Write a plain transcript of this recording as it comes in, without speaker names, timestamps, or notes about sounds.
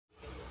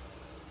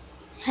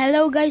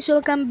Hello guys,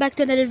 welcome back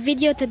to another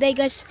video. Today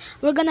guys,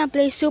 we're gonna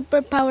play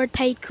Superpower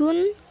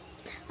Tycoon.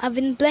 I've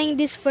been playing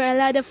this for a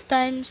lot of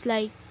times,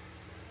 like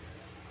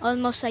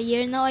almost a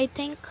year now I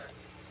think.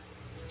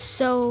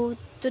 So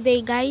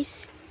today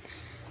guys,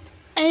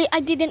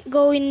 I didn't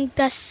go in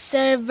the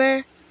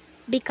server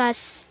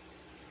because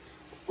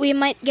we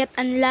might get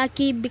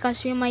unlucky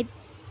because we might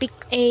pick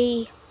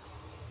a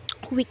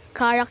weak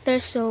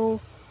character,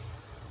 so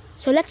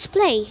let's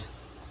play.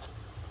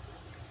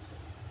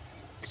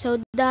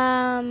 So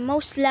the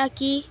most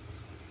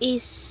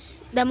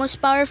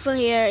powerful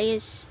here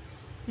is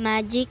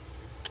Magic,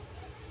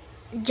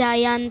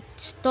 Giant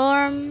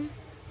Storm,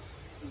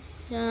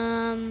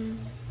 um,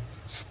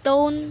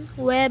 Stone,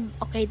 Web.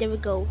 Okay, there we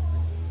go.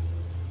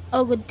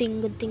 Oh, good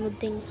thing, good thing, good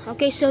thing.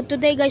 Okay, so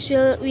today, guys,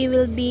 we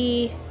will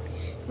be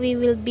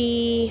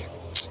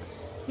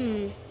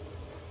hmm,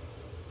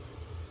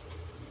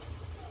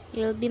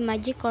 will be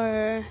Magic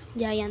or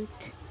Giant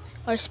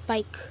or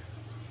Spike,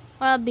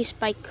 or I'll be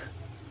Spike.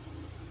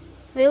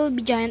 We'll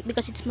be Giant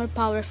because it's more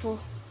powerful.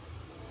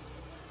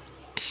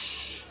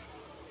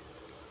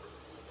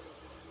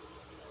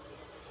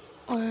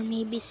 Or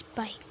maybe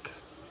Spike.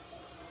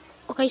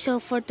 Okay, so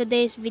for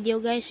today's video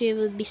guys, we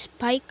will be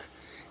Spike.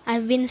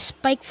 I've been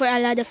Spike for a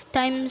lot of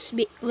times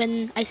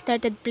when I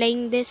started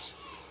playing this.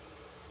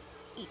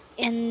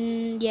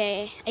 And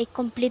yeah, I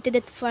completed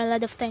it for a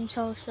lot of times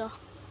also.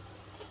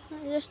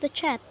 There's the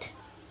chat.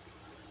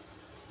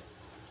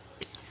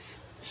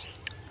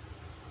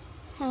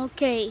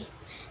 Okay,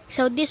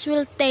 so this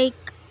will take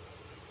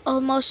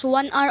almost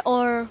 1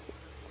 hour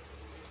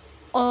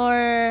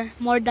or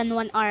more than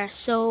 1 hour.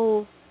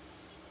 So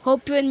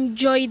hope you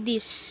enjoy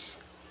this.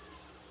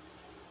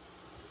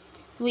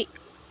 We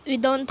we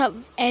don't have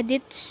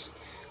edits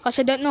because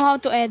I don't know how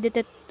to edit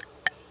it.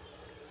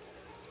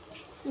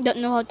 Don't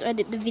know how to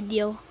edit the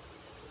video,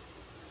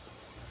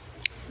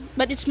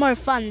 but it's more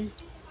fun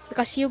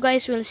because you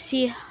guys will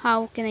see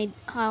how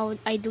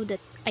I do that.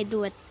 I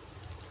do it.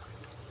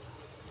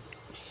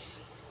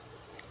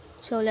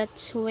 So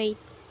let's wait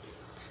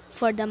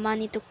for the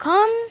money to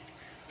come.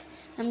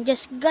 I'm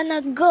just gonna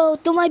go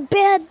to my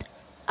bed.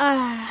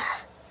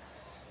 Ah,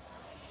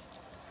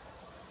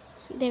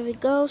 there we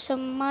go.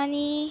 Some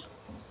money.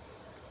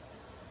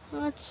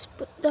 Let's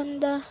put down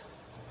the.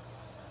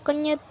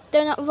 Can you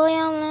turn up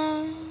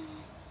volume?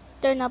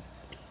 Turn up.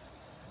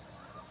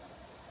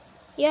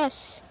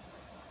 Yes.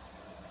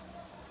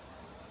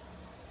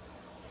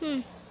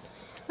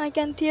 I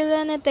can't hear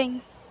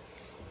anything.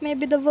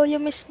 Maybe the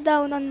volume is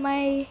down on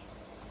my.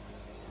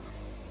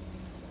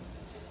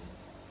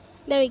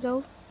 There we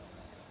go.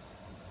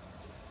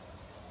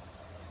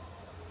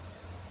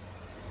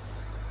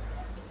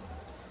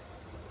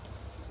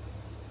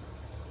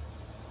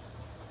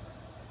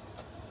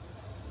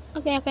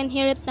 Okay, I can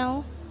hear it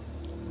now.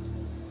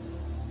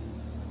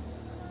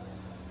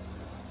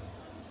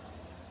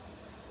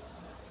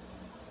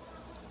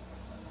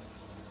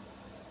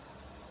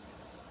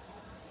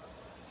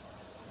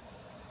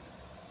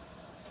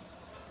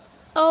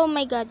 Oh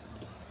my god.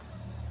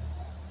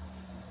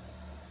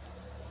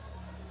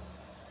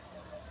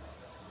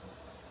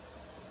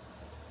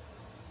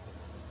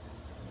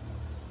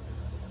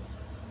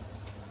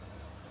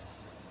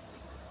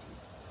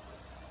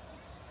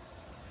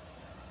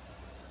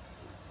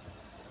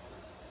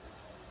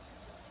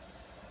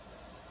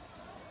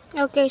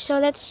 Okay, so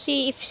let's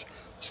see if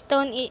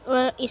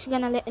is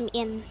gonna let me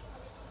in.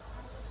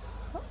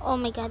 Oh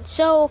my god.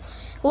 So,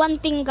 one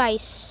thing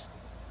guys.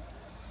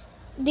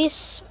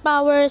 These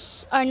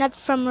powers are not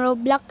from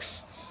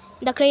Roblox.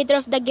 The creator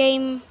of the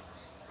game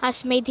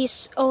has made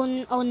his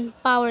own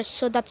powers,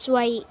 so that's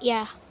why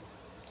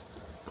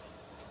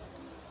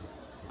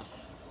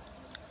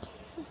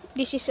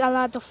this is a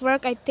lot of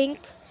work I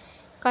think,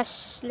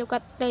 cause look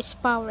at those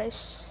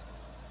powers.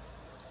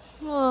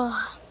 Oh,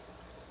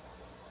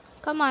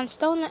 come on,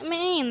 Stone, let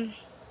me in.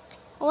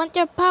 I want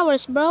your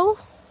powers, bro.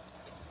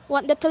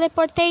 Want the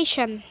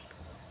teleportation?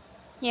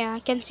 Yeah, I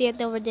can see it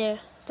over there.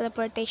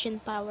 Teleportation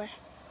power.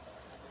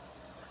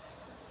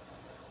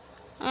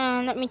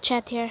 Let me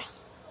chat here.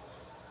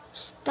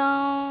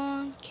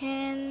 Stone,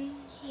 can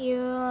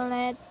you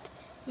let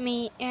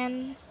me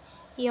in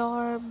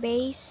your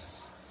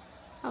base?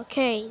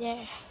 Okay,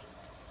 there.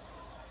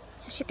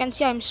 As you can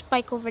see, I'm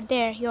Spike over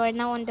there. You are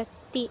now on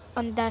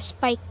the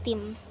Spike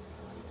team.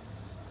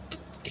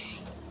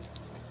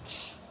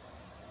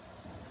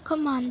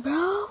 Come on,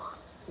 bro.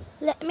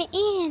 Let me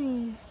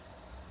in.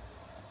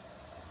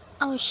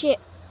 Oh shit.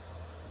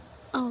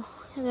 Oh,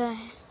 the.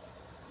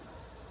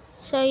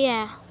 So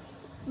yeah,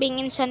 being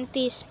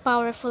insanity is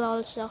powerful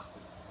also.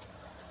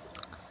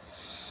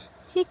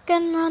 He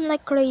can run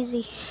like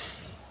crazy.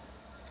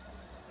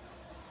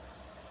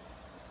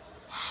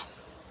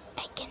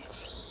 I can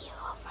see you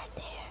over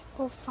there.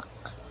 Oh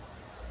fuck.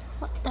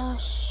 What the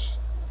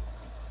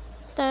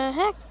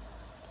heck?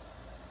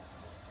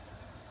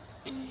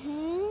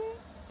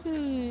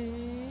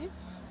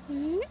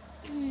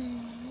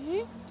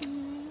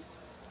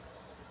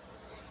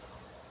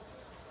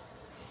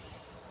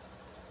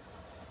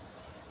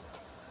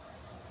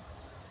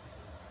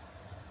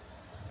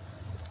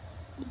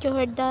 Did you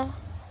heard that?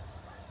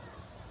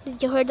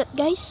 Did you heard that,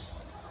 guys?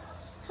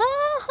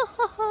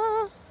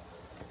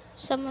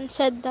 Someone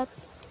said that.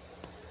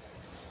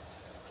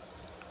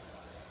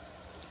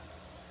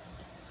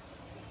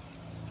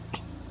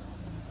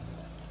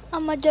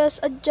 I'ma just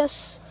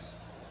adjust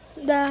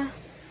the.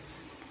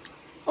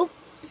 Oh,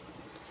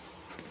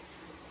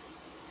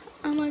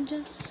 I'ma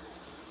just.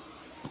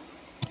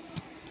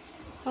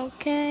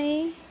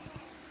 Okay.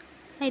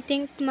 I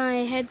think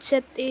my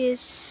headset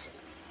is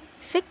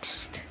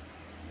fixed.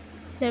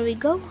 There we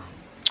go.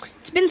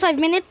 It's been 5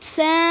 minutes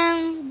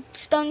and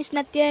Stone is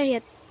not there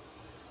yet.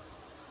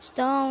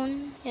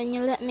 Stone, can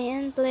you let me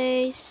in,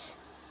 please?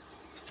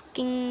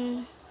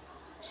 Fucking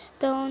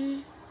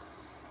Stone.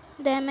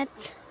 Damn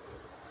it.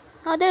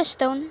 Oh, there's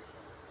Stone.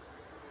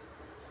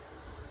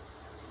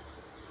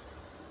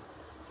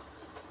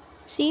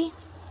 See?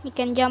 You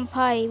can jump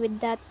high with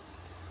that.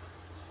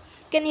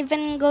 You can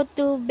even go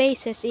to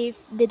bases if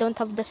they don't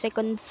have the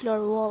second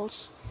floor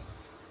walls.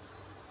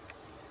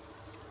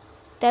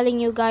 Telling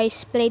you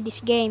guys, play this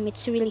game.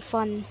 It's really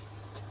fun.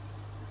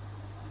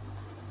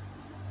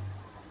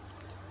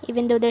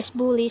 Even though there's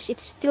bullies,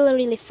 it's still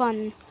really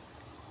fun.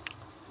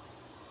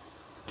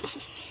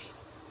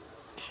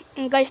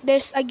 And guys,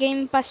 there's a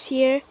game pass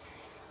here.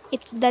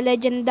 It's the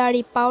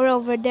legendary power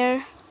over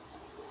there.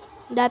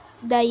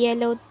 The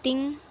yellow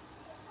thing.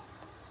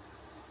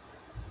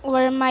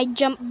 Where my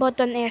jump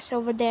button is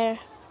over there.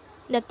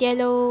 That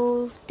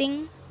yellow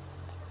thing.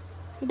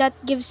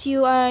 That gives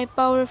you a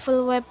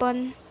powerful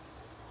weapon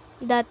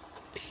that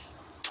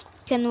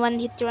can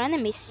one-hit your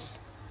enemies.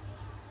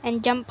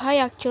 And jump high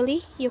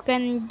actually. You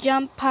can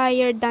jump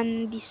higher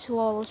than these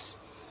walls.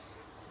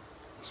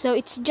 So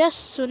it's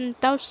just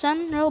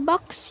 1,000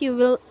 Robux.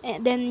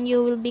 Then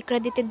you will be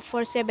credited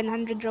for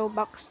 700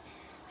 Robux.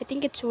 I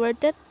think it's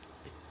worth it.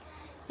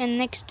 And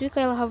next week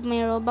I'll have my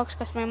Robux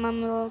cause my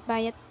mom will buy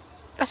it.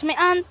 Cause my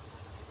aunt,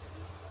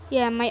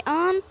 yeah, my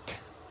auntie,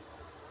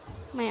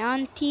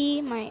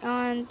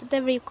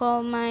 whatever you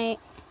call my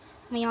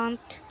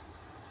aunt.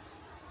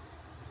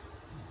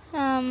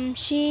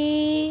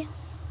 She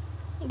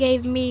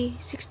gave me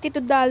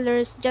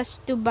 $62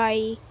 just to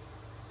buy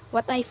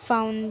what I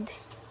found.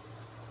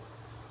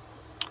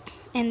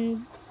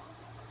 And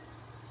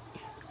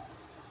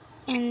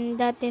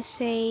that is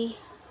a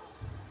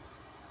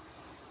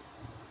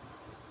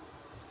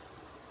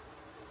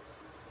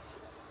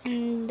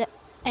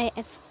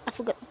I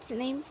forgot its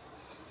name.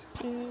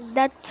 And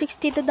that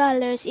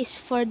 $62 is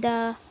for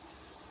the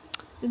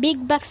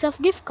big box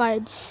of gift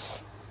cards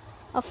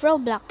of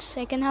Roblox.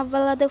 I can have a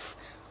lot of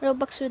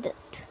Robux with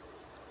it.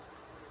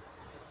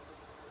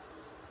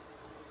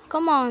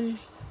 Come on,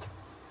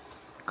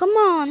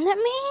 let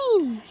me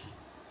in.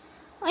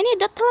 I need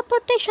the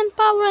teleportation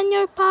power and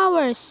your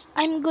powers.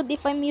 I'm good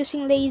if I'm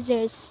using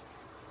lasers.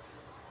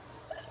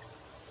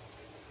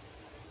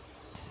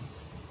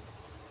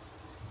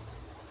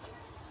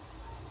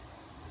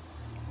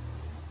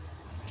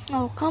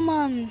 Oh, come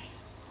on.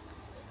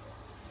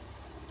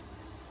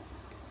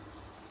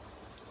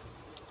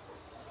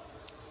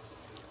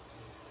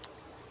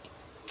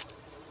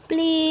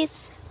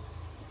 Please.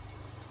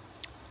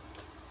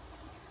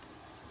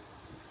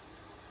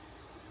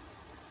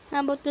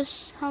 How about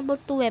this? How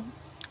about the web?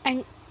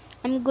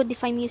 I'm good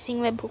if I'm using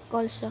webhook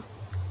also.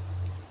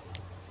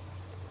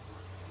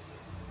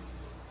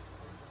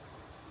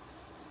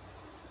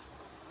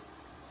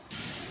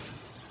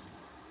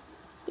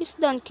 Please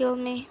don't kill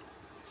me.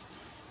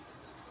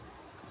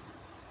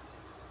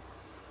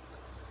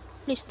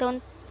 Please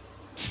don't.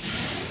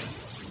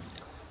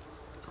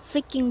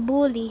 Freaking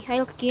bully.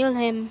 I'll kill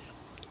him.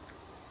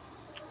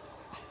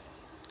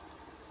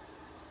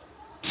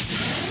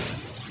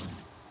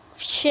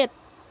 Shit.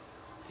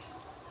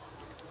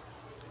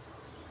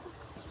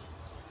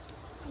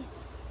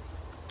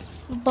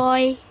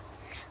 Boy.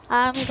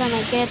 I'm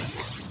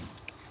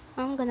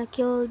gonna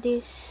kill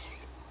this.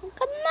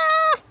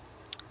 Gonna.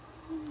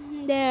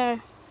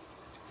 There.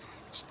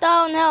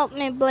 Stone, help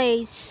me,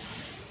 please.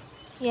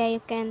 Yeah,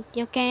 you can't.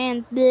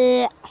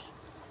 Bleh.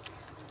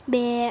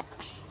 Bleh.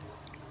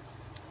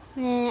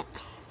 Bleh.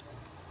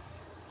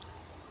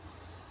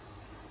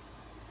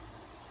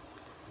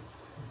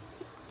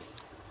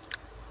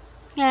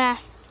 Yeah.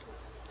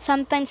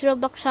 Sometimes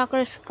Roblox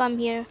hackers come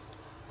here.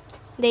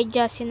 They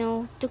just,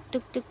 tuk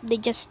tuk tuk. They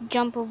just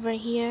jump over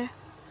here.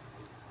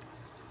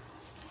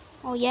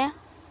 Oh yeah.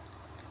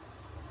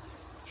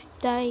 You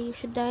should die. You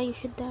should die. You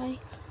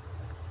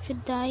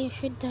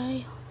should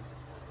die.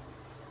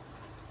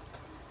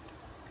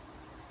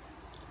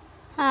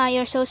 Ah,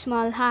 you're so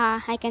small.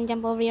 Ha, I can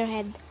jump over your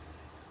head.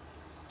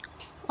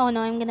 Oh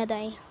no, I'm gonna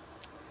die.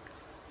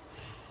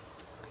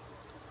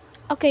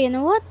 Okay, you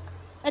know what?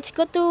 Let's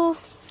go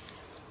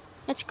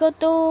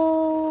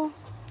to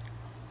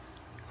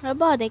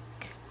robotic.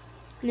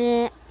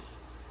 Bleh.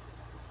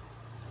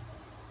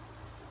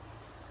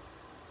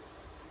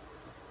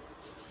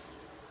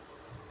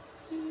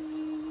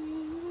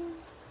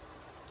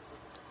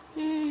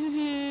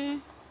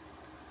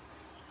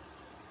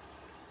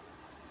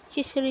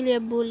 She's really a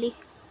bully.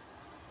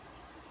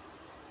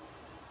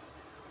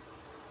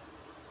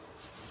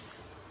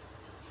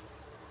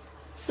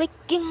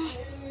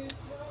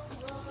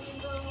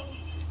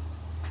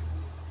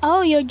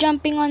 you're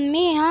jumping on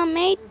me, huh,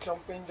 mate?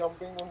 Jumping on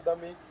the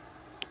meat.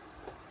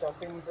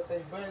 Jumping on the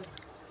table.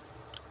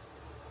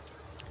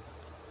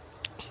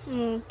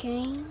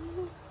 Okay.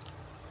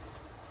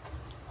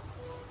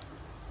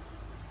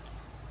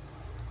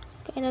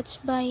 Okay, let's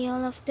buy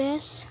all of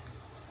this.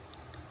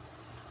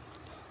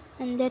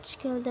 And let's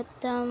kill that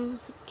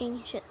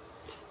freaking shit.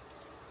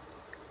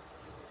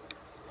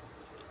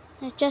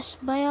 Let's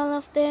just buy all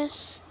of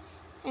this.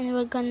 And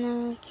we're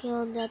gonna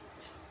kill that.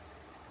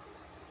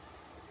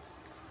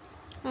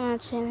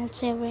 Let's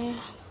see where.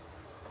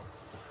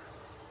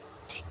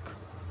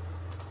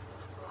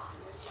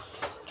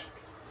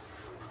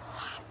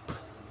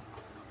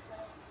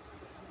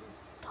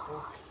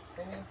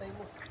 Hinihintay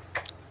mo.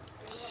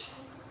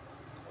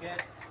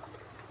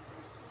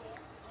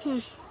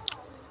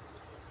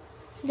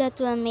 That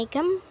will make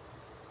him.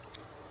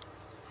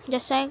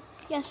 Just like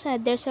I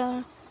said, there's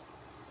a.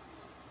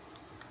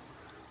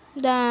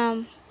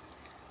 Damn.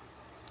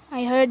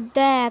 I heard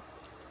that.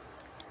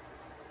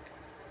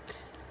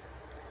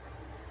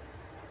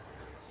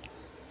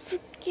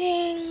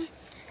 Freaking.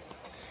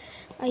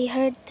 I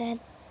heard that.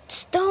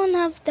 Stone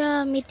of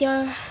the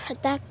meteor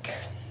attack.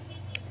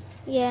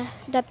 Yeah,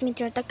 that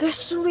meteor attack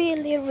is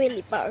really,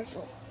 really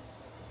powerful.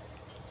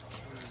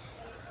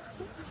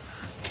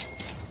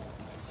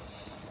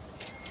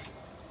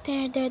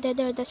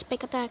 There, the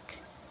spike attack.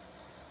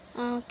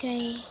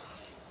 Okay.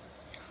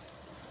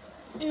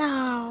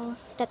 Now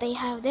that I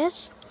have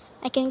this,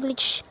 I can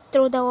glitch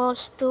through the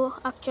walls too,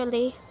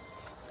 actually,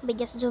 by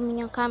just zooming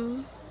your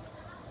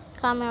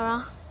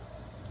camera.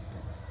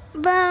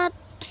 But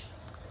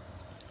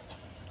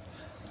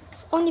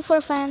only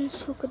for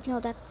fans who could know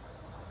that.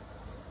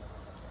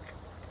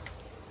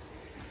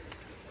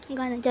 I'm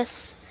gonna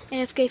just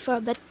AFK for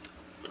a bit.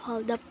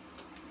 Hold up.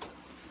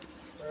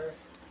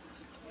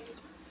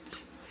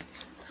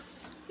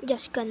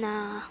 Just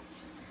gonna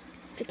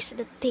fix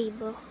the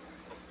table.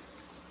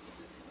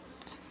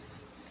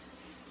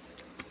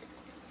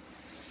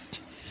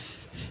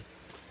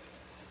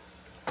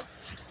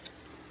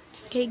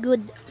 Okay,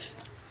 good.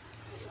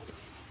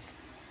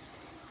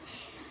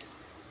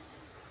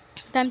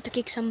 Time to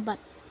kick some butt.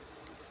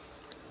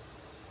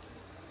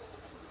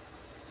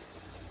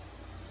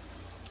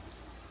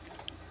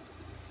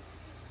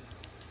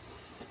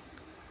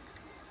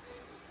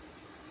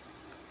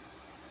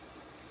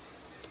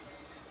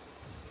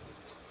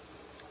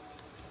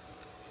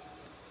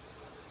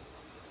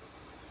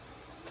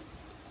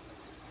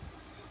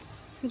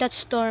 That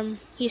Storm,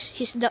 he's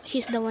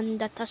the one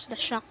that has the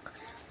shock.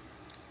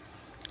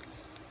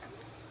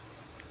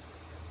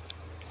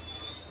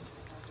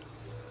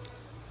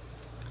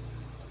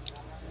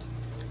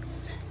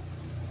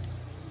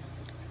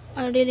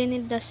 I really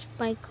need the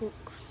spike hook.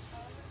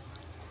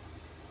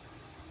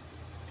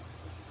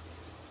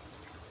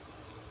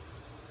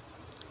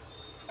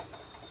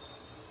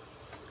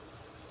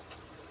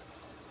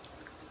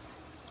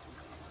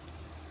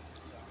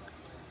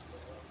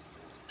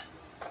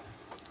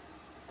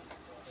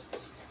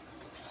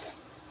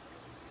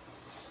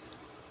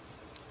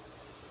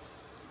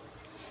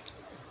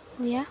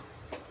 Oh yeah.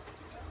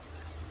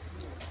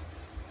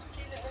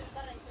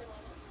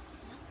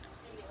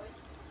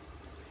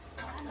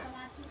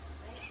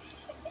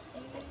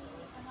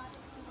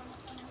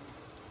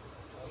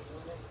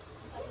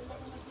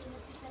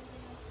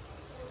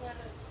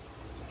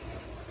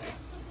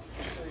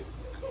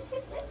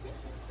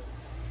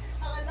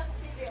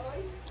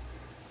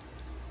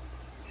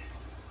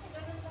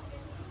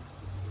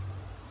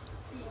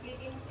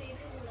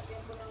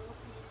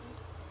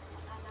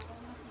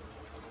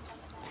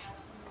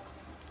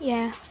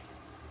 Yeah.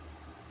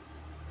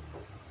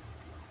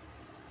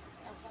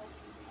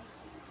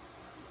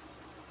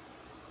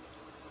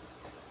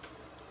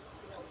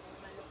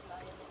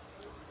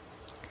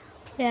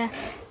 Yeah.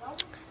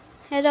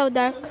 Hello,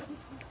 Dark.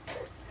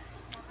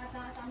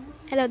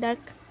 Hello, Dark.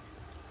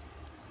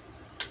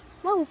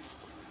 Move.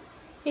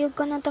 You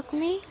gonna attack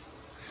me?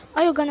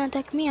 Are you gonna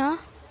attack me, huh?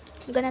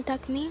 You gonna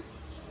attack me?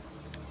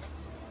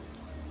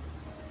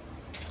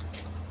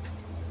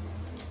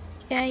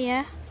 Yeah,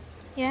 yeah.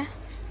 Yeah.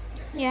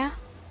 Yeah.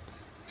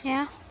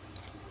 Yeah.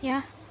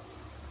 Yeah.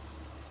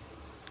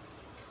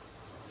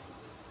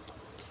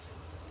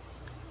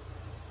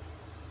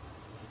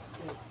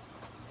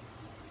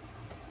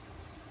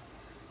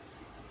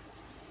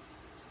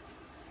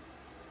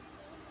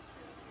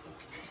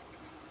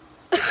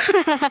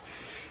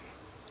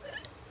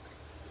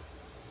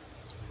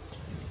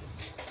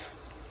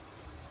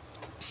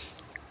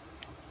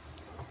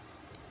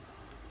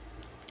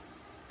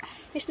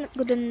 He's not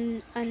good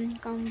on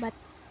combat.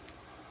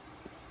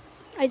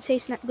 I'd say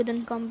he's not good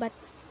on combat.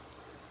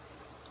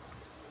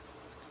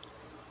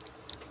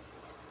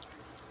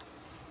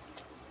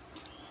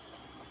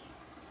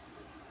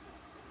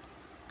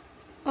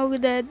 Oh,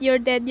 dead. You're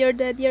dead. You're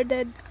dead. You're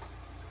dead.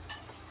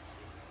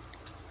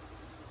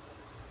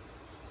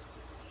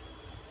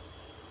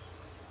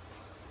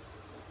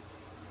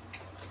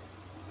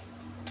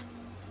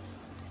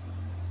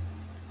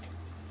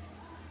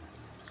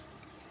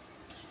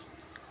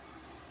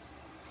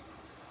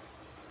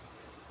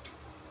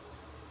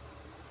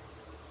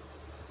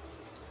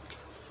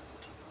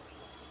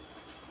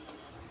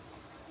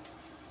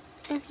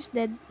 Oh, he's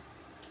dead.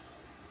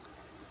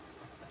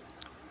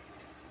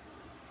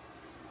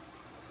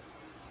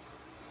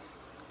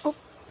 Oh,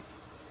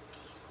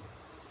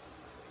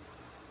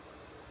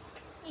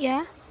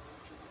 yeah.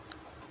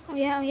 Oh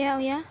yeah, oh yeah, oh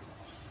yeah.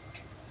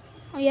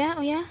 Oh yeah,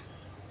 oh yeah.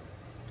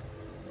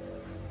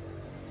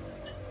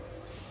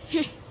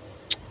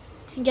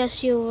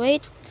 Just you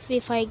wait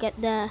if I got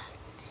the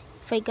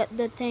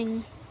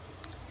thing.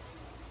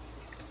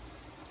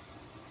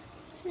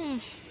 Hmm.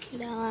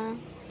 The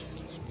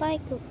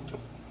spike.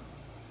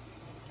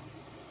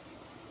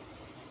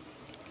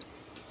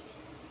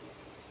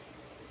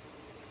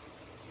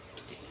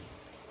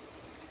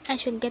 I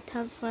should get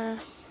help for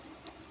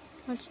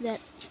what's that?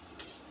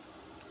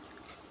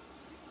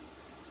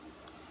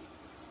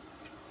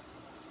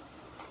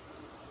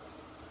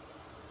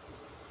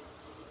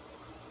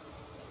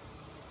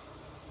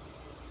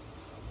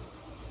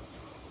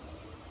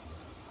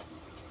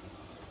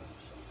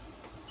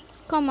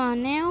 Come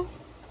on now.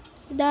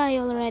 Die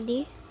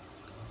already.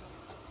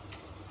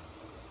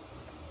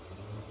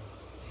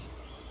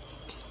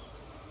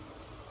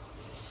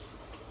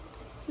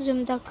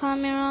 Zoom the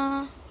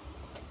camera.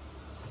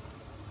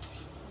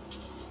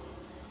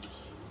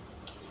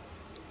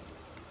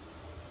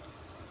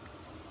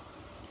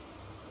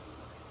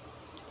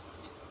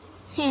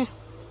 Heh.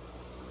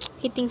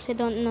 He thinks I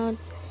don't know.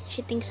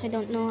 She thinks I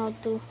don't know how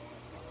to.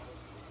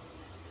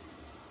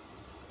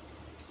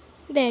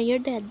 There, you're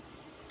dead.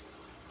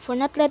 For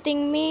not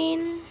letting me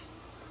in.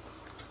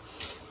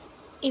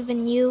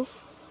 Even you.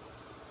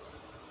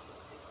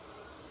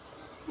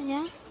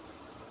 Yeah.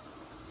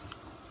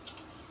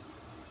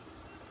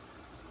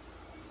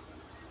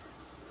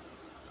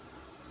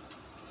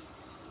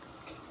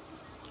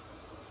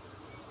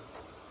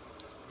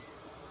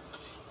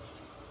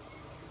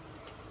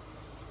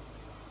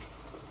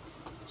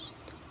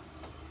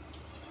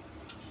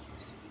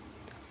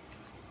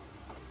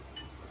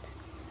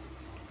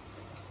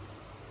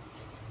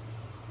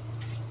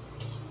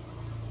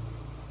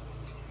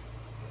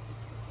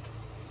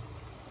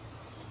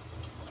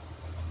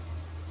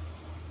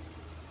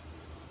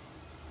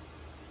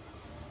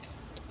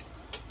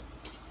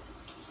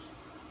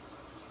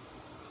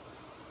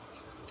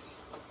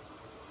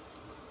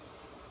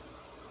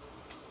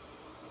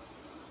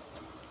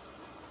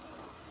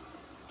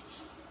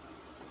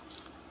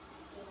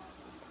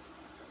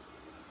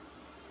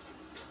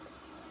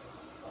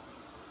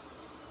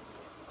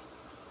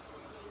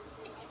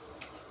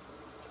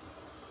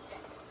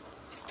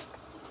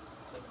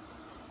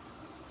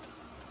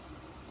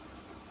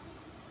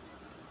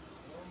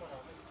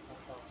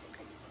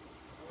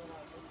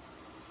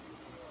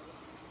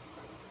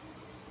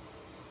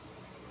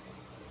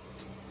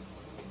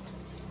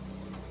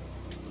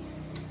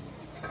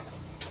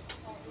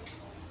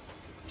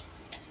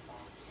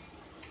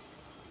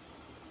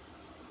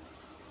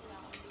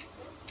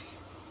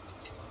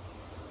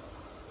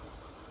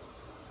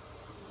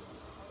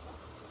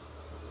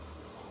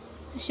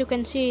 As you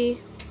can see,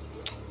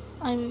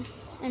 I'm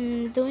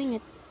I'm doing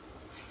it.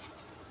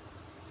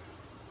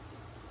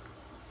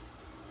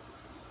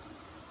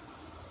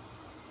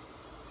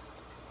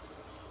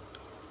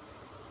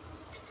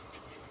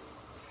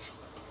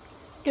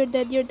 You're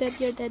dead, you're dead,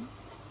 you're dead.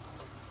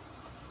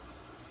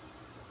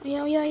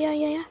 Yeah, yeah, yeah,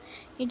 yeah, yeah.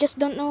 You just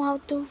don't know how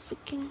to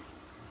freaking.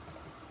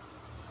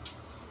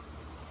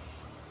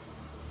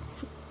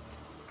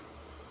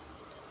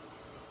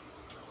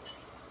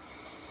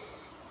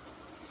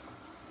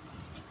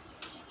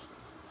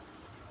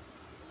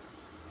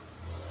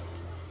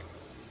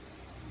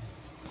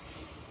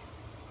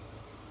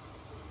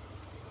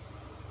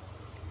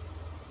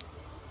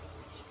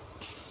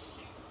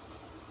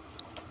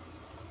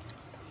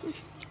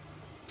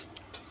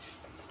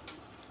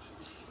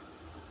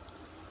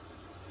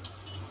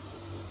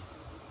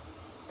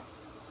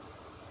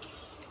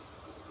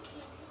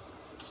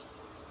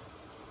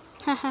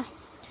 Haha.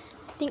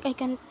 I think I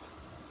can.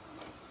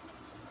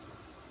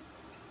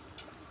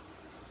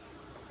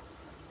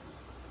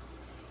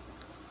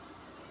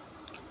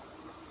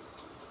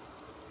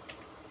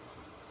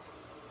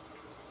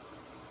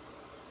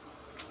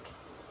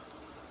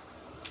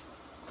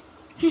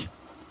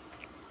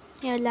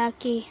 You're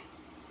lucky.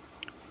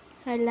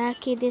 You're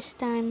lucky this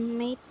time,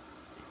 mate.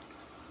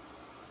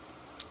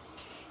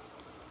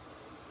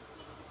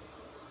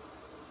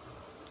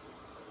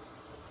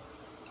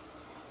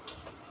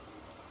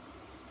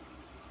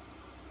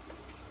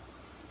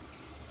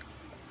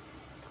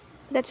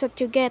 That's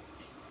what you get.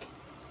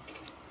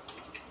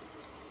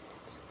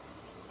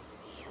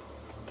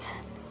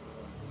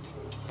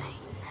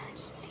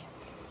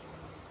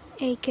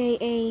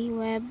 AKA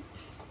web.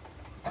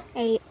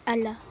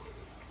 Ala.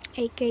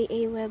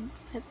 AKA web.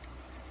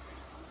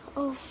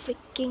 Oh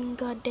freaking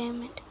god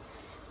damn it.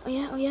 Oh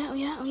yeah, oh yeah, oh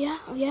yeah, oh yeah,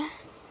 oh yeah.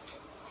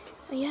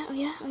 Oh yeah, oh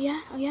yeah, oh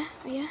yeah, oh yeah,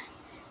 oh yeah.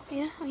 Oh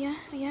yeah, oh yeah,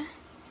 oh yeah.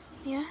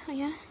 Oh yeah, oh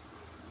yeah.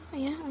 Oh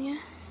yeah, oh yeah.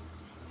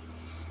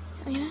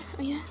 Oh yeah,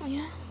 oh yeah, oh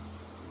yeah.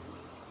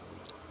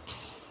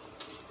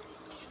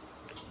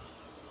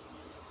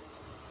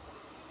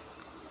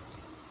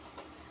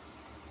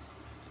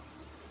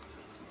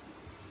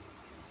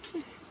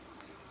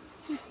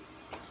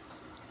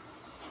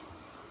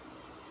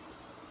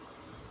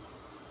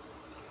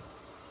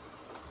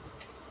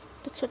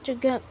 That's what you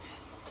get.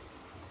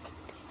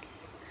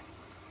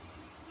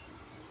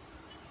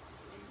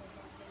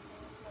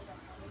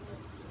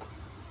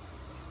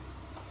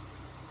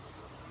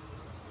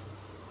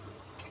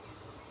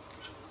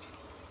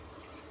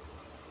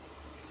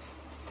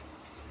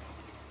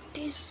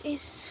 This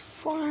is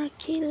for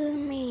kill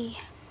me.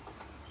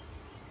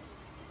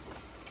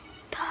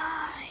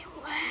 Die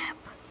web.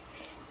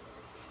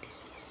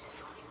 This is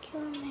for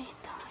kill me.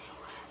 Die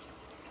web.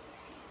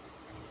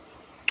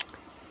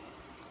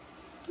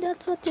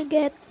 That's what you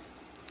get.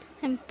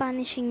 I'm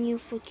punishing you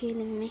for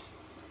killing me.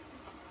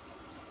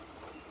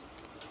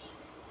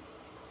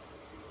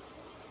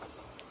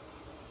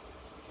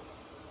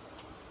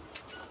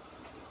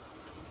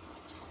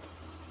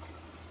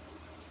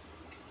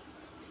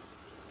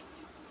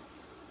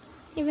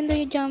 Even though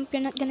you jump,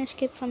 you're not gonna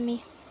escape from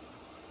me.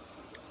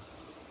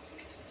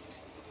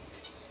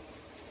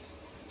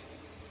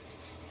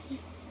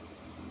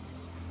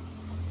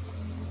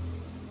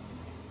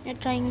 You're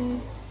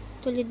trying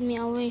to lead me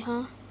away,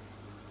 huh?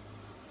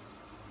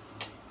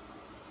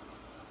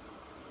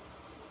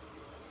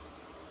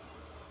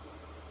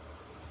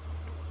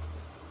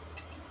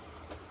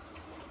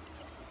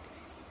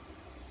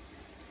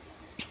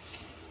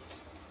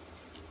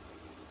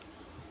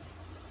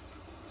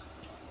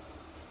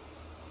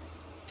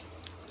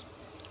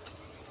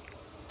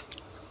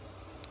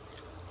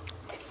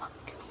 Fuck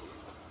you.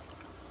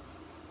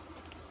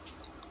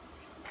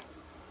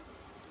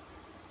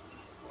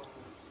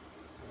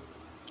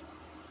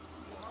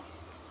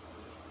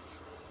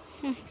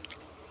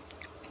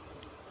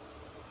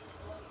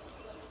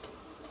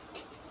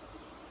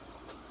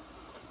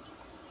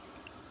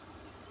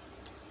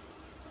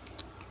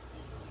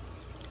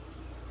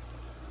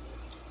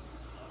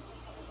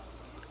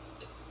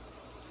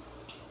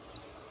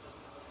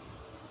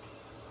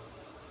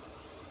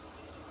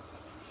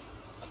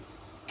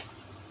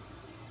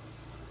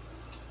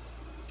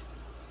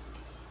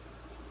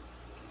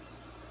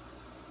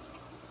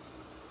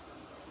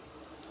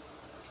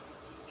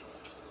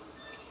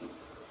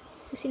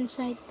 Who's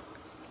inside?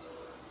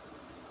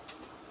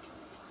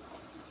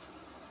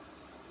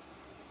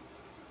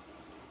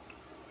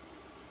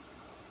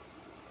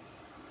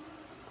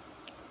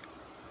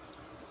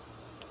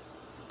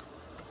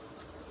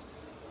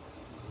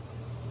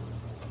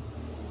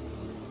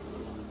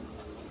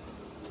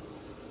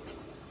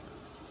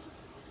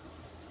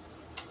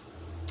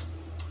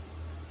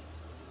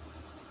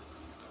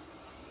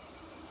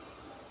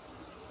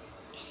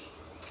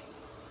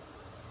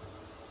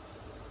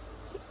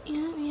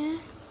 Yeah, yeah.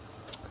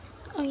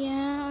 Oh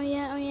yeah, oh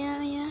yeah, oh yeah,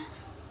 oh yeah.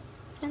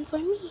 Fun for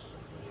me.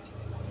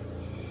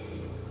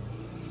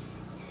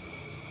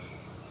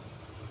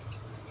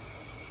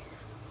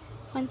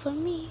 Fun for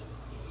me.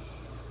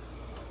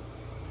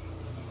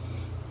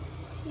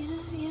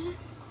 Yeah, yeah.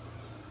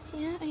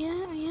 Yeah,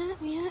 yeah, yeah,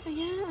 yeah,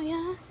 yeah,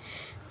 yeah.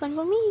 Fun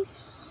for me.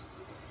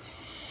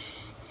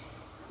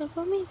 Fun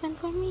for me, fun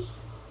for me.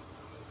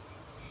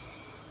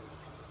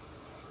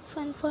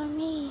 Fun for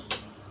me.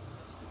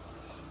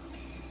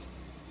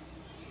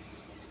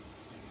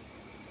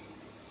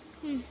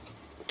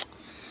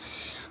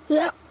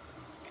 Yeah.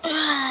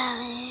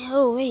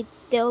 Oh wait,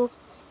 they'll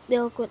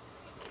quit.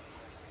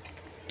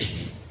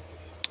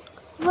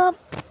 Well,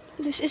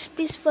 this is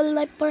peaceful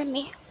life for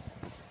me.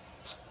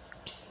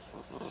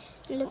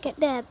 Look at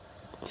that.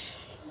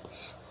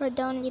 We're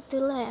down to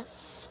left.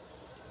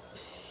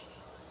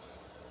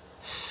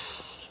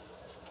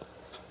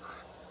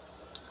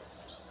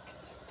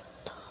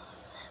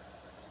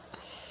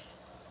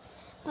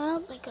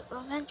 Well, we got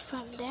revenge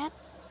from that.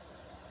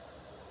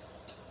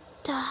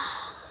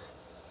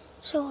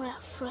 So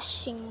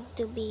refreshing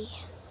to be,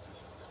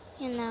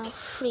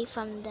 free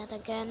from that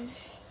again.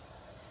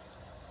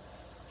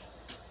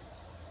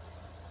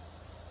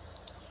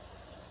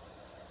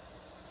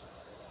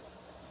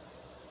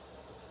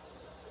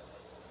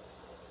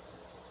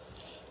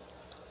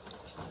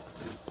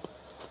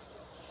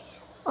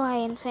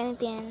 Oh,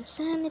 insanity,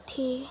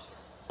 insanity.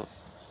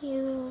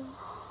 You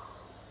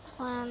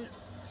want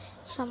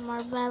some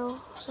more battle,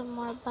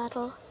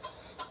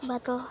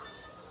 battle.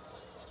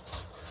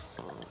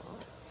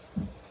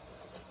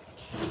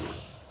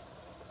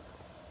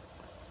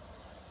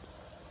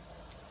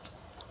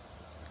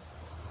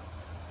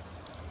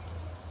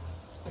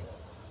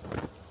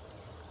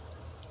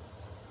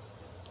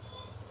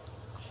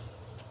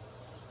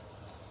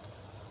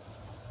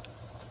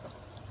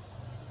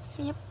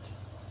 Yep.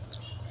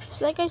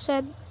 It's like I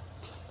said,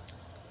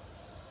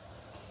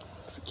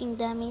 freaking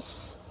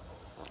dummies.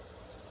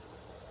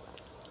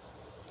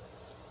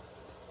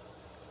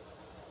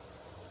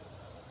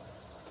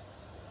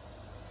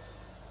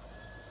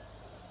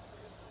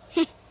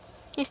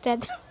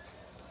 Instead.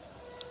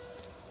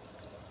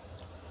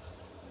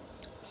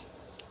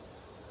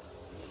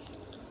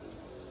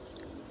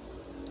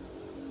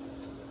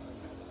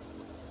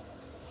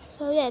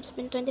 So yeah, it's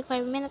been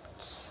 25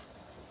 minutes.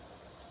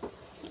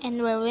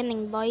 And we're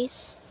winning,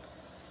 boys.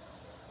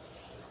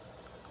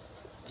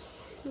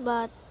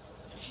 But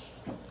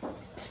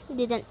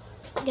didn't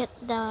get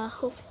the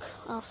hook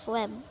of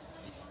web.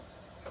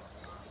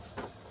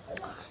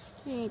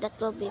 That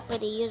will be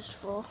pretty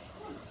useful.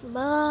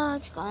 But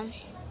it's gone.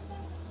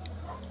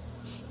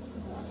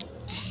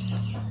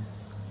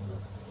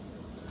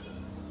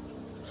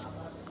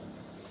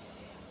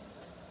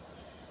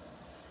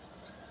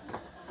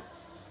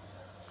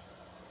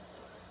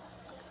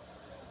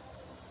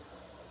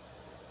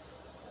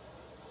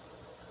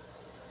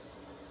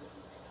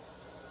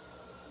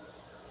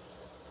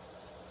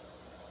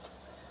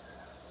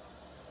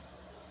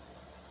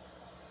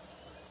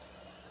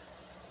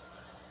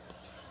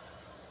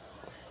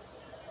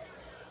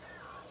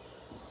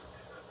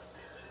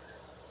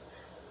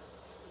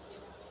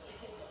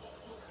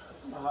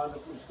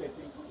 Nahanap yung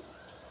stepping ko.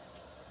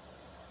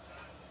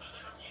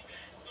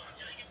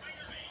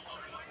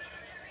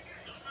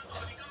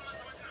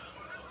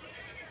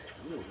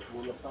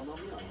 Bulap tama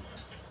mo yan.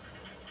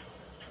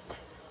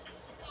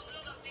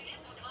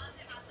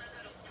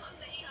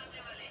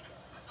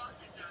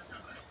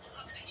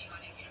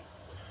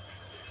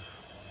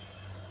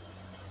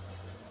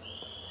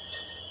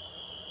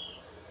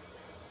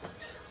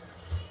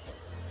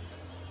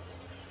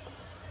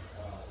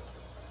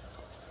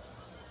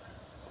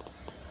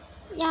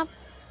 Yep,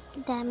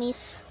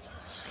 dummies.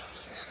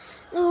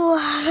 Oh,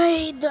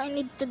 why do I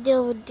need to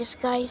deal with this,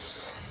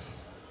 guys?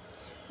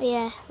 Oh,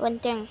 yeah, one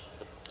thing.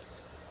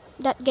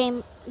 The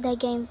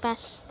game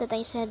pass that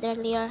I said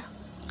earlier,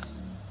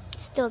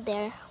 it's still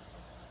there.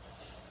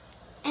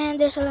 And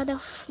there's a lot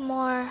of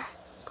more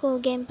cool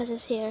game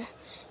passes here.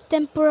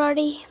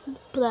 Temporary,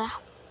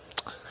 blah.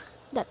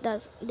 That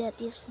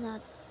is not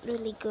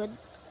really good.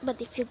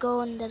 But if you go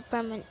on the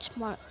permanent, it's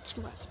more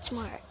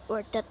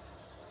worth it.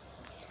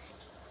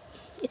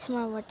 It's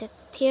more worth it.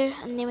 Here,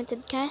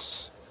 unlimited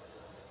cash,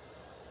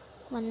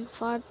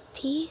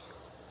 140.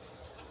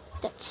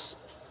 That's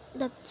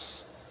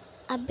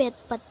a bit,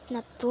 but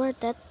not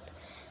worth it.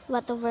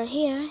 But over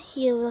here,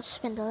 you will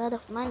spend a lot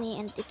of money,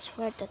 and it's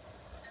worth it.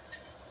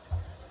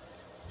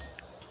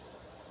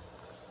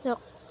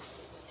 Look,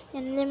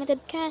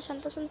 unlimited cash,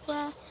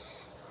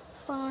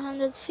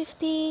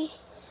 1,450,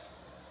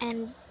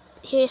 and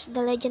here's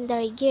the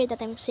legendary gear that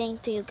I'm saying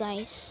to you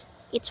guys.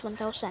 It's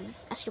 1,000.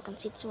 As you can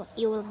see,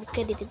 you will be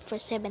credited for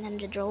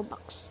 700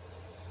 Robux.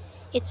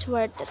 It's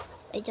worth it.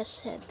 I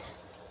just said.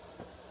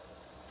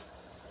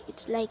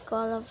 It's like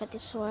all of it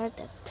is worth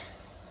it.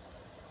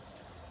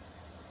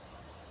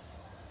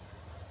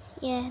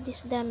 Yeah,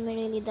 this dummy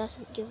really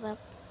doesn't give up.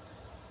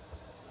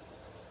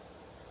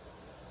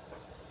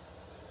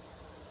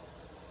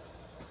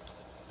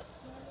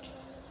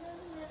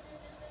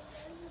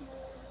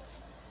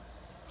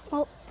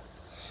 Oh,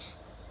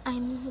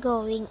 I'm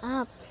going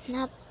up,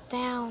 not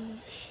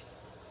down.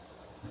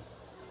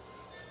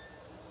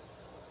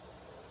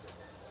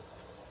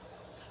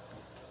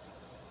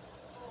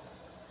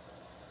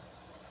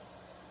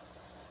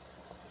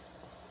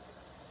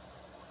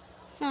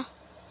 Huh.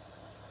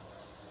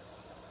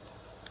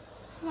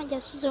 I'm gonna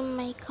just zoom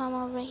my cam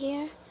over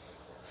here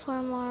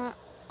for more.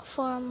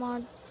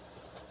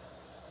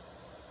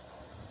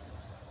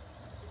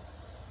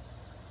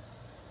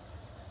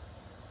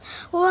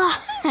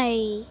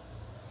 Why?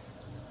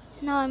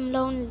 Now I'm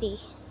lonely.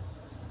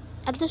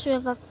 At least we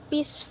have a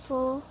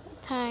peaceful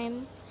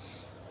time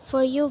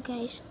for you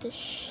guys to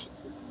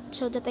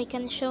so that I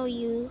can show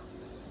you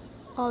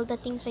all the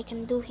things I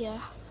can do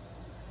here.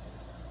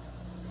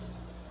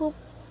 Boop.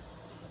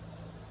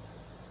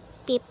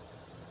 Beep.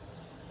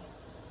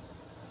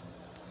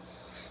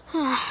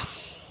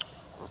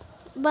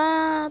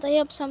 But I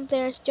have some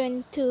players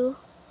join too,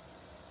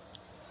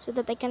 so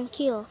that I can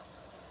kill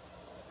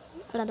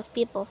a lot of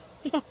people.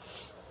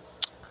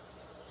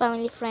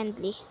 Family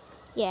friendly.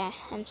 Yeah,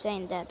 I'm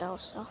saying that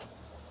also.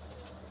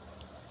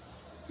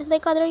 Just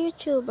like other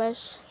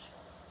YouTubers,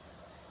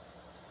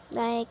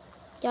 like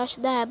Josh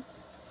Dab.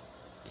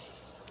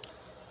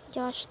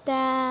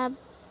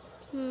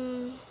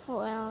 Who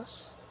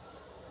else?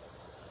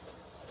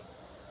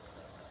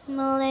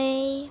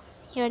 Malay,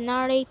 your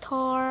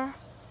narrator.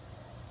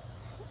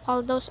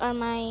 All those are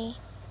my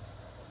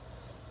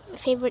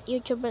favorite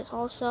YouTubers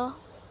also.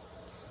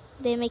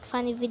 They make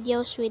funny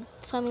videos with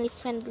family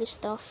friendly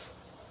stuff.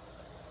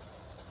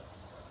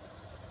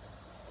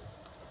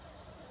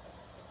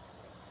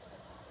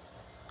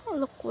 Oh,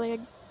 look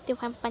weird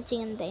if I'm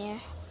punching in the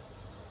air.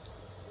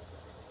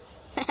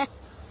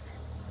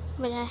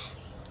 But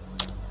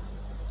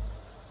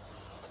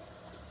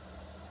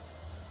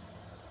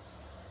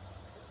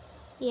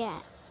yeah,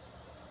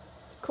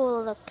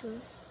 cool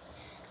looking.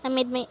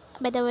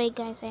 By the way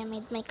guys, I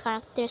made my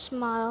character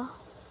small.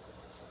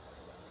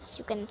 As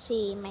you can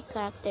see, my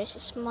character is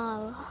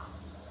small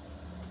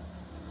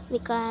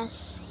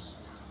because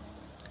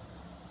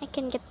I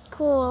can get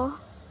cool,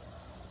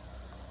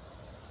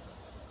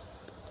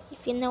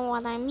 if you know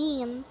what I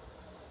mean.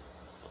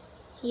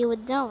 You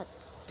would know it.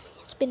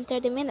 It's been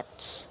 30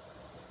 minutes.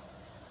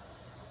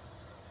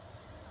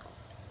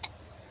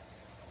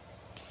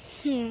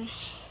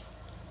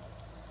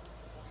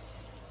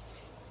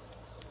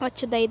 What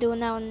should I do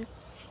now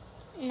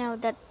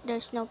that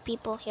there's no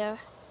people here?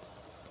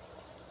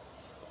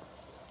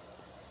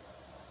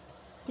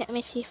 Let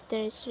me see if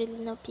there's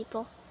really no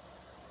people.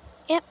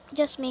 Yep,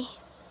 just me.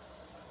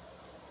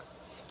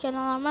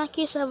 General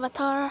Marquis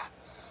Avatar.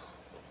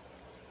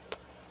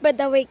 By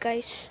the way,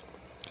 guys,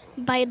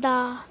 get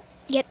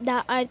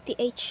the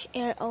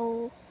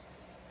RTHRO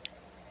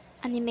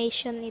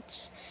animation.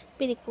 It's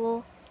pretty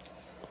cool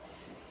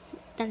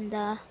than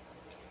the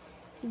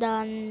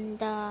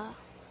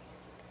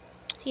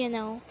you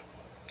know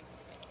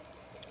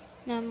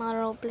normal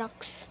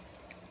Roblox.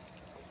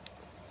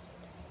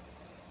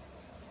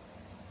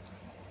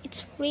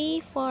 It's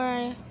free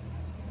for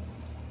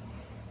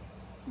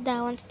the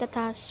ones that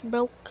has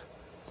broke.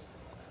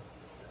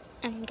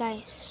 And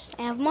guys,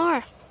 I have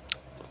more.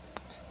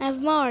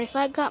 If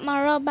I got my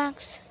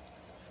Robux,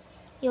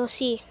 you'll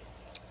see.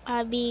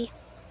 I'll be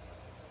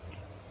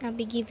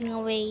giving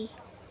away.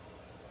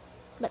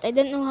 But I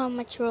don't know how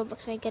much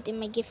Robux I got in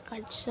my gift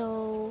card,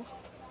 so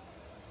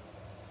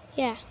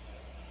yeah.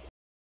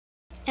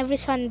 Every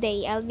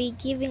Sunday I'll be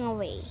giving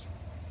away.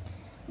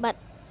 But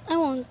I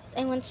won't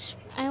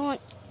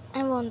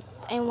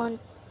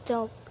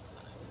to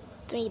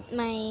trade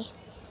my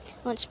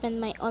won't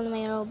spend my all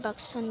my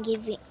Robux on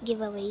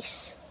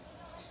giveaways.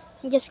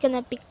 I'm just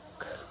gonna pick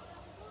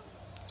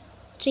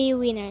 3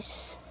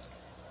 winners.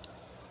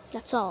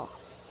 That's all.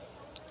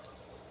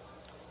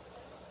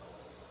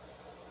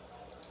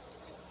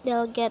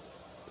 They'll get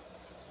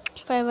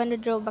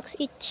 500 Robux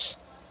each.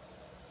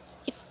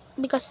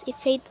 Because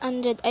if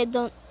 800, I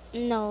don't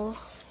know,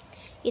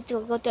 it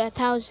will go to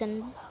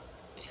 1,000.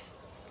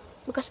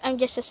 Because I'm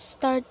just a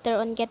starter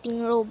on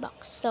getting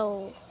Robux.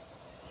 So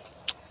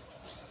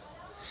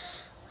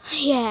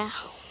yeah,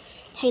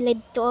 I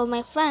lied to all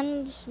my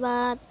friends,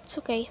 but it's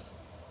okay.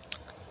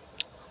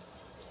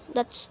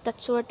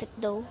 That's worth it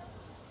though.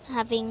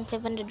 Having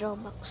 500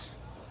 Robux.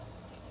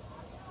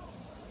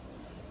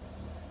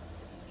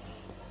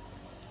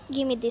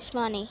 Give me this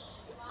money.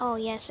 Oh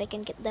yes, I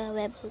can get the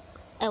webhook.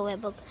 A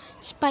webhook.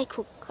 Spike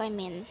hook, I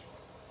mean.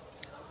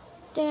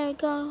 There you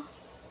go.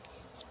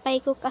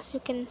 Spike hook, as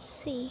you can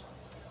see.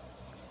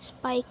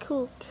 Spike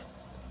hook.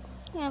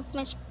 I have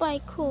my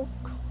spike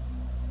hook.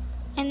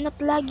 I'm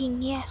not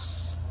lagging,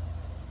 yes.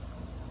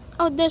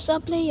 Oh, there's a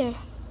player.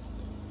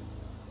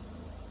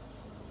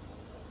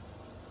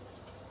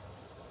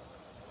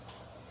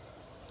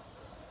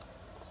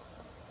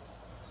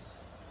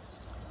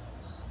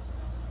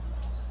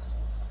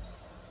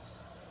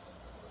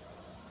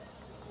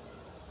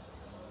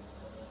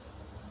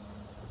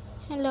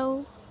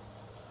 Hello.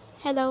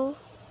 Hello.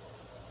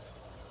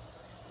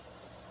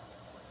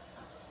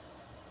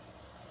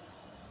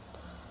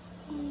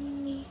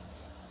 Only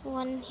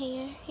one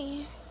here.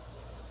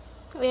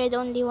 We're the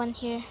only one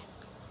here.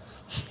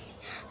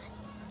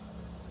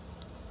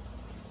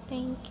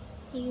 Thank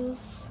you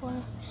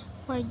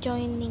for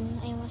joining.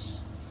 I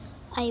was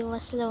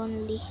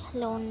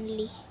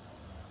lonely.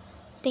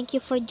 Thank you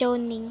for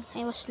joining.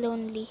 I was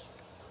lonely.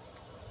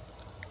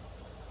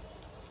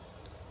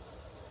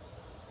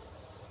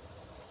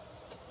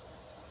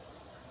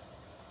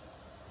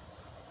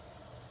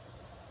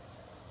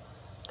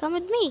 Come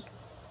with me.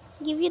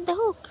 Give you the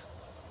hook.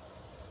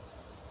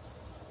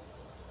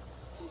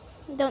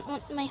 Don't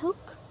want my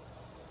hook?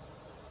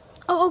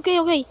 Oh,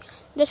 okay.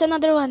 There's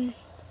another one.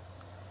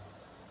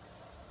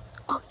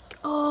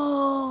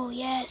 Oh,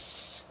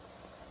 yes.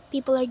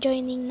 People are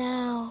joining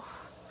now.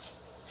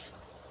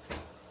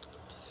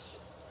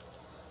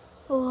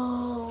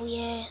 Oh,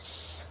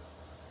 yes.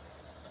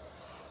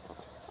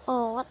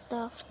 Oh, what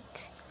the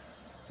fuck?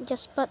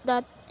 Just put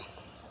that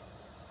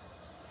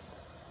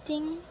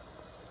thing,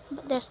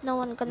 but there's no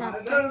one gonna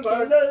attack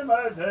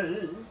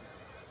you.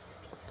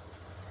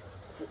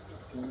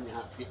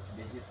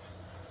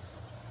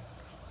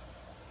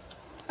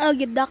 Oh,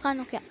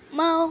 gidakan okay.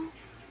 Mo.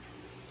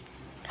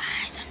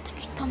 Guys, I'm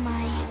talking to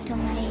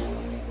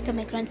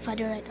my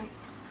grandfather right now.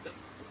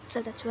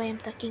 So that's why I'm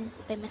talking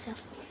by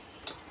myself.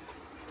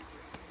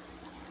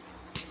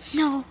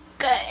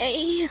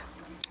 Okay.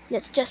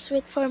 Let's just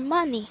wait for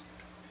money.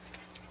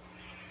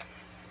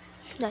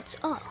 That's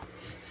all.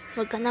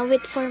 We're gonna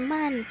wait for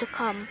money to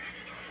come.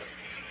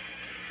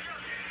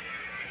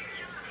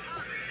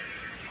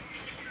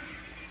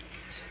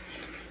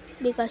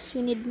 Because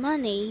we need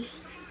money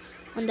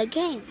on the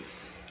game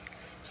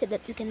so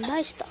that we can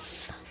buy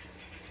stuff.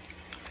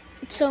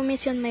 It's so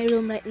messy on my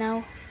room right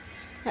now.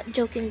 Not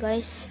joking,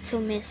 guys. It's so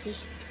messy.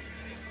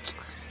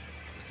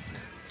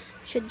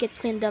 Should get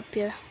cleaned up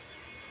here.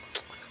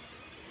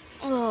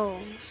 Oh,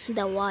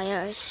 the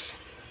wires.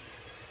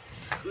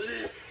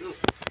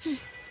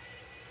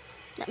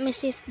 Let me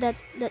see if that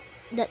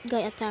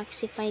guy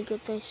attacks if I go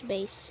to his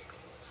base.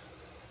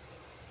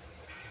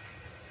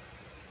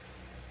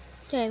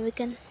 There, we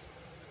can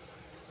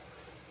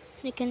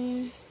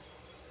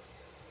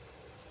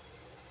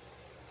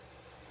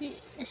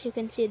as you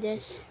can see,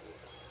 there's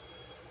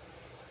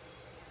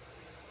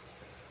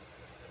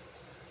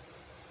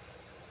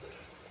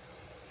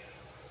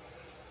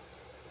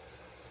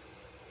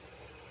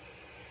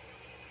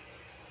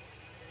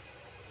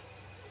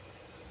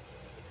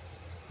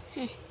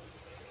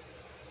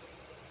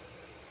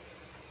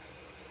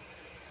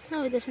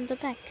No, it doesn't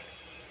attack.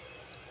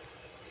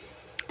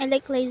 I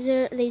like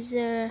laser,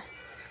 laser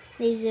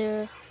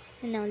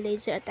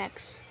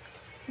attacks.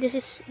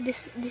 This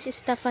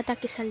is tough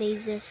attack is a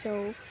laser,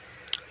 so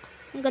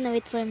I'm gonna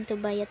wait for him to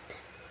buy it.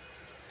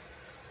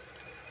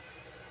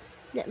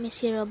 Let me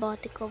see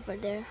robotic over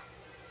there.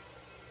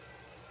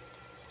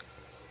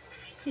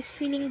 He's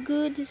feeling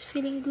good. He's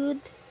feeling good.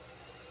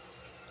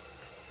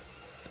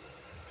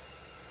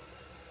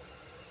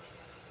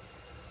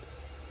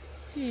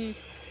 Hmm.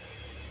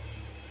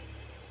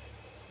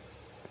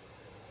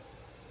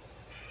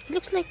 He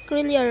looks like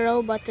really a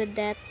robot with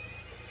that.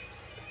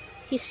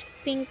 His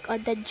pink are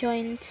the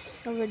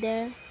joints over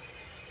there.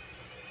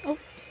 Oh,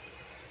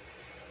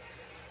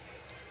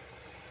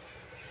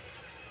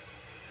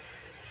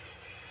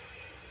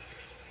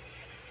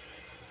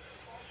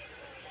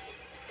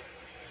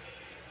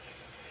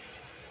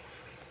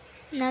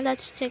 now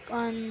let's check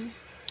on.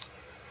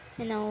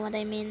 You know what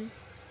I mean.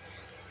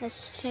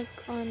 Let's check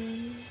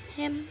on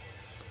him.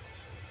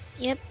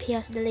 Yep, he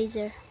has the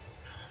laser.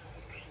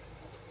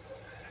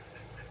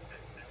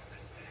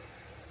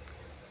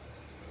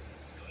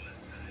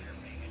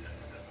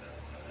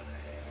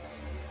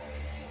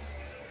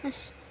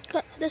 Let's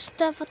cut the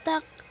stuff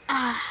attack.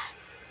 Ah,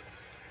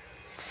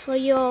 for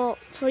you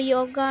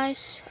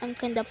guys, I'm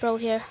kinda pro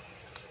here.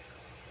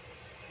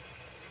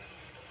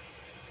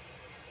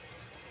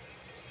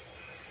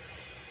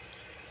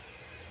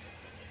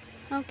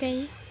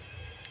 Okay.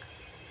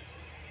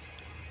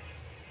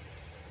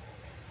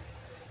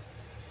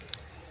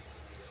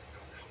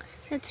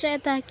 Let's try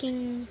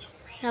attacking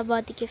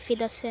Robotic if he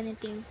does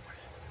anything.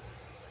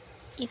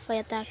 If I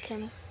attack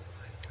him.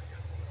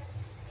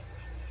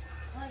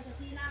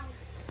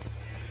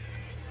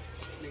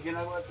 Bigyan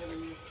ako at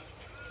rin.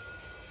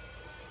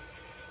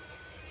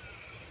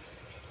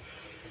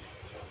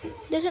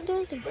 Doesn't do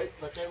anything. Baik,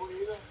 baca mo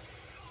ina.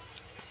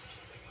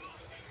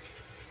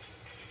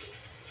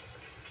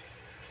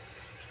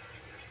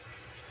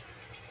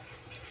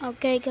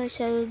 Okay guys,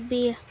 I'll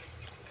be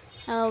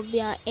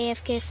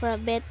AFK for a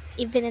bit,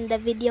 even in the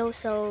video,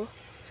 so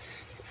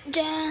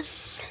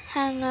just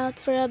hang out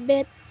for a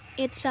bit,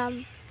 eat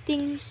some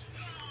things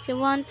if you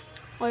want,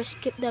 or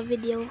skip the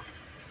video.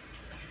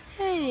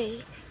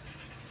 Hey,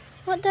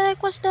 what the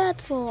heck was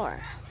that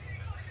for?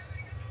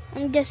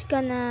 I'm just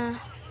gonna...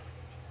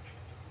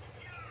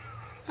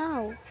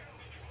 Oh,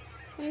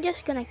 I'm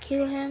just gonna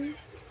kill him.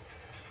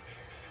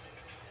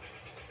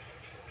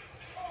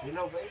 You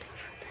know, baik.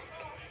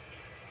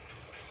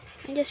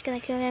 I'm just gonna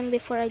kill him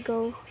before I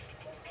go.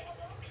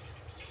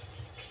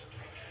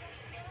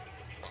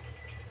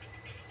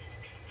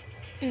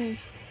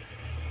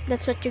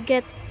 That's what you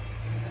get.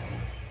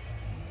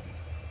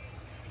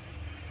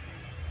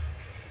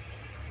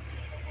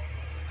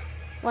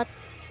 What?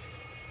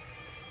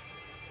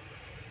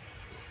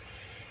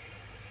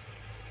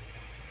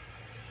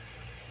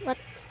 What?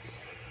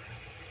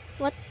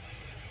 What?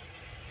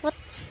 What?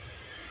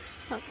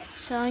 Okay,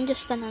 so I'm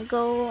just gonna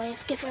go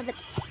AFK for a bit.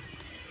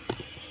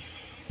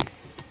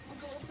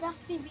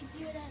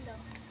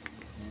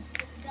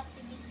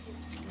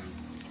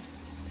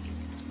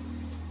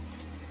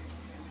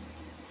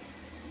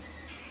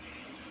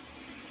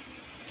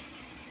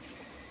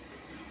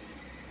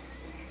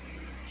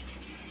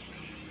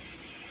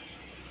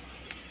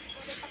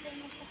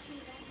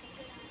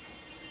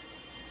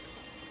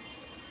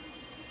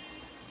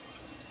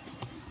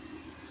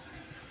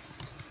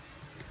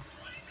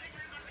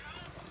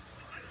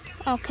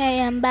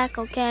 Okay, I'm back.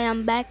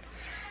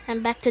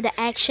 I'm back to the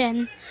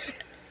action.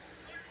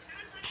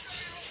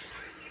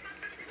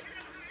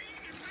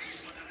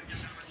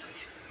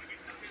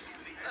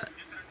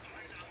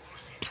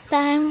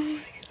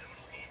 Time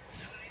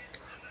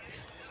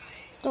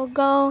to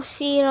go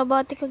see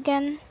Robotic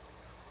again.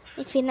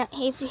 If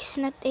he's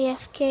not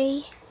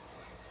AFK,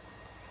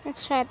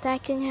 let's try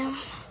attacking him.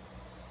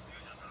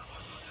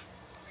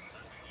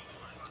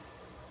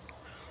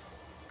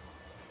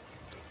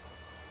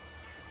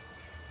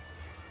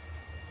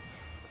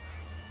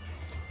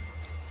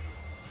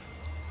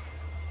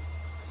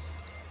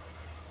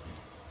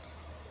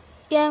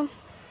 Yeah,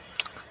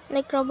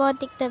 like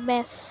Robotic the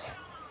best.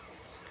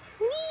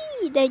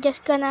 Whee! They're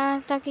just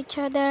gonna attack each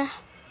other.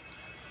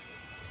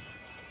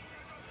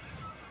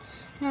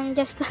 I'm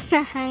just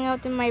gonna hang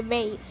out in my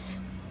base.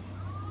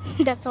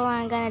 That's all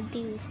I'm gonna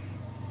do.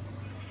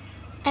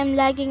 I'm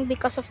lagging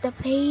because of the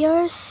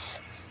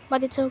players,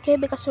 but it's okay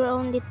because we're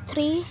only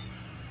 3.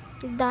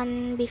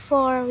 Done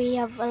before,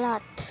 we have a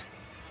lot.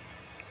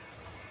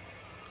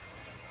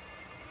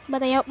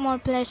 But I hope more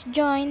players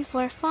join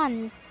for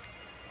fun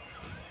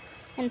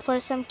and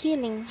for some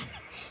killing,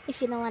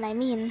 if you know what I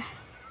mean.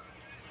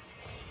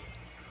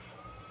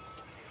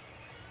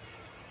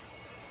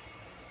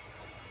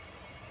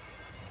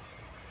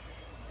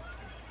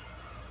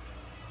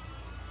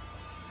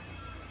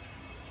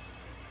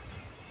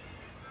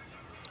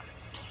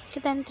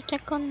 Good time to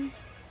check on.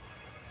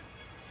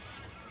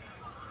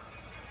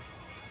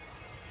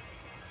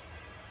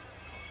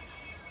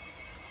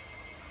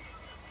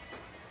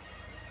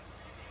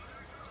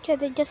 Okay,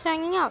 they're just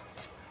hanging out.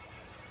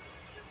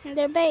 in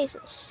their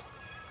bases.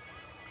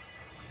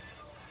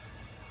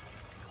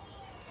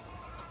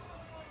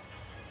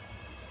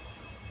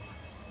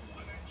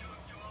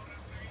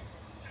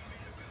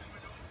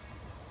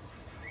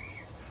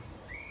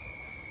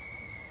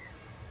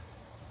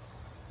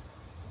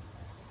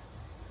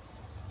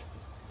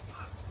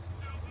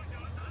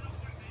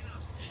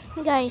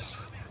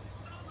 Guys,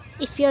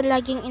 if you're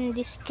lagging in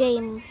this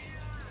game,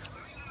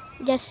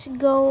 just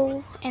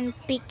go and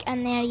pick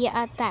an area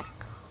attack,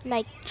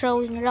 like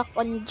throwing rock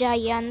on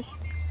giant,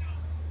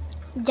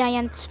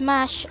 giant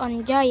smash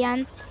on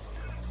giant,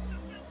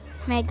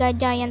 mega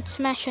giant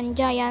smash on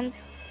giant,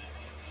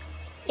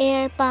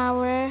 air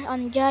power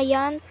on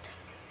giant,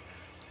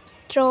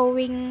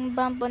 throwing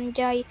bomb on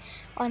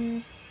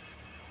on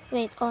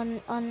wait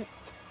on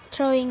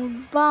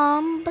throwing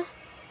bomb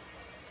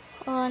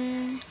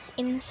on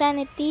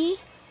insanity.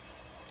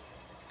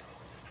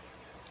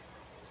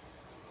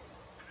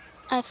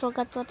 I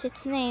forgot what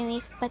its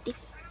name, but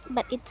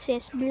it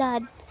says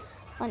blood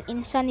on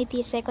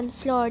insanity second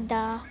floor,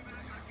 the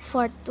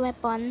fourth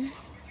weapon.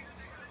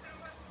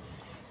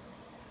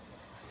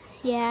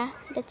 Yeah,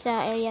 that's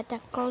a area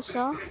attack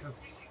also.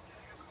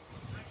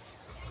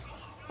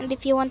 And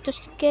if you want to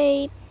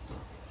escape,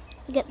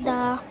 get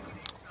the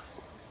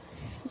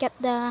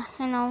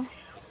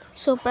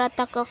super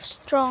attack of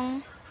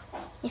strong.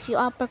 If you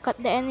uppercut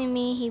the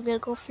enemy, he will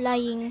go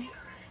flying.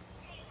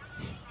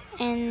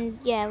 And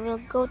yeah, we'll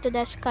go to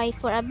the sky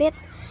for a bit,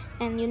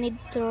 and you need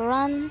to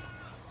run.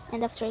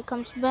 And after he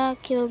comes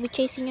back, he will be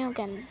chasing you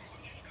again.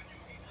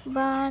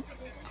 But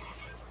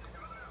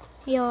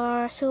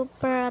your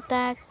super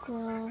attack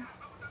will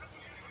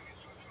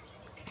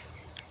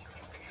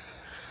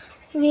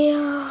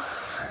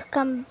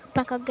come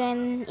back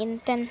again in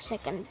 10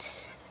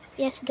 seconds.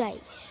 Yes, guys.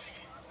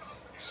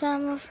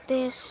 Some of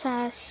this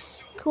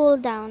has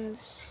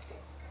cooldowns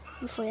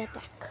before you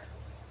attack.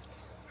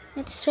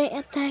 Let's try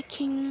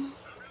attacking.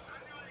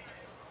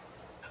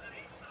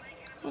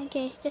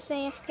 Okay, just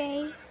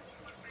AFK.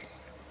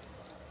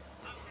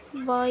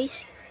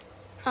 Boys,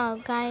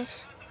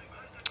 guys,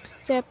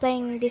 if you're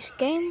playing this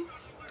game,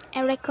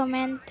 I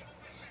recommend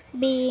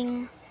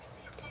being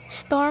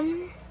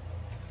Storm,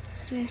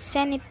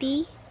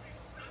 Insanity,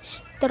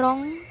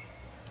 Strong,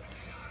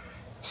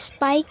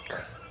 Spike,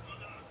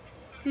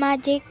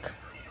 Magic,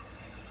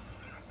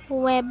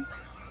 Web,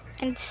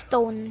 and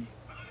Stone.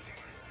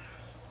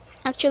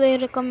 Actually, I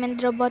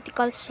recommend Robotic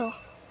also,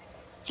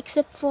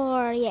 except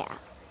for, yeah,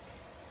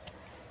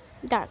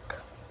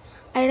 Dark.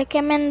 I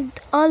recommend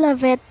all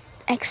of it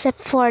except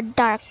for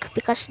Dark,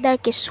 because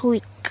Dark is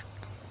weak.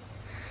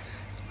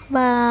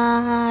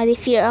 But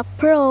if you're a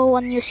pro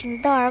on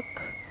using Dark,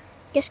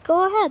 just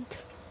go ahead.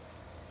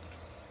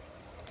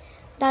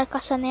 Dark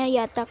has an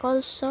area attack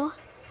also,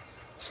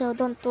 so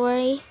don't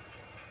worry.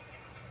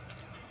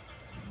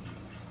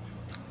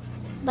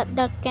 But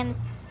Dark can't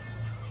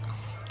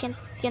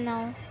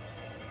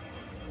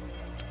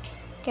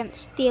can't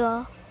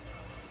steal.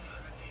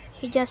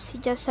 He just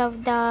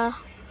have the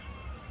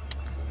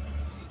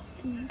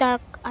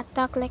Dark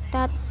attack like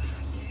that.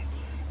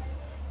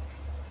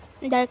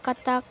 Dark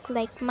attack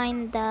like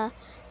mine, the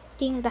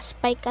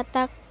spike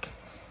attack.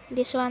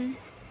 This one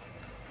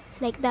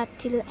like that.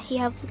 He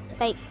have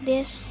like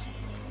this,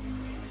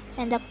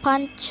 and a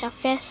punch, a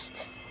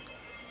fist,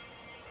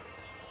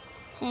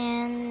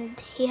 and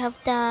he have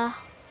the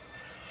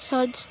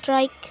sword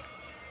strike.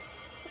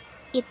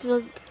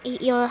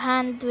 Your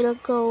hand will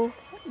go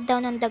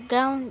down on the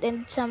ground,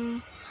 and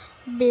some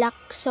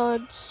black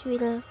swords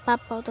will pop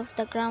out of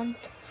the ground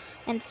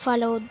and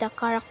follow the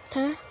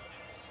character.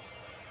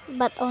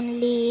 But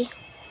only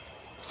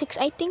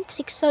I think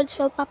six swords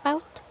will pop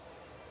out.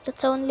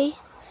 That's only.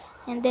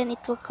 And then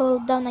it will cool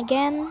down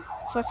again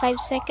for 5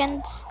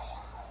 seconds,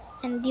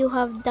 and you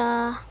have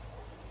the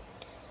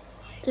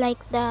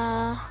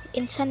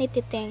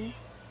insanity thing,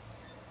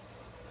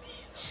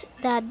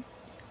 the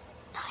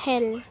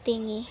hell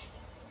thingy.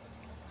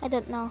 I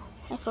don't know,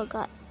 I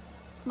forgot,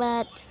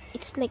 but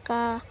it's like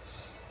a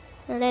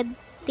red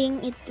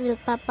thing. It will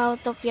pop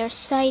out of your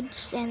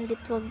sides, and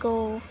it will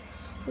go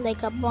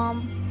like a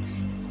bomb.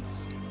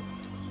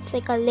 It's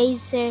like a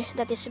laser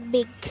that is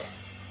big.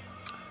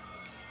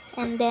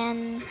 And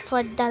then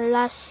for the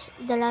last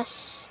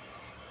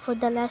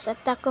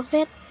attack of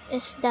it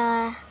is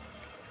the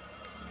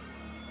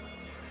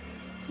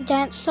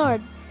giant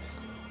sword.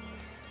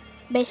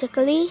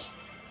 Basically,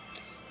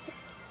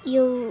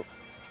 you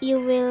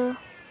will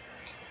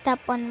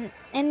tap on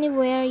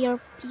anywhere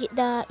your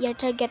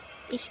target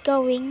is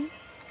going,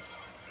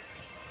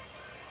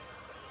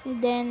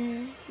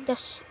 then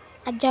just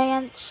a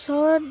giant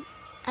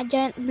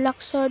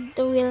black sword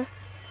will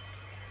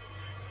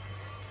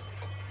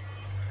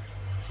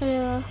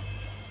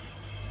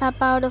pop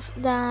out of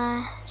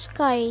the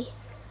sky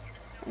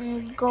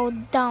and go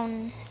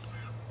down.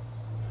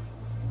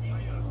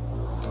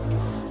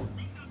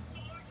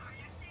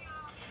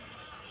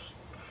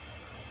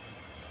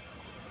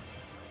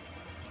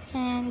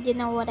 And you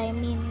know what I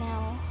mean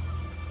now.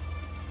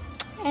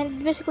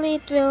 And basically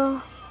it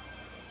will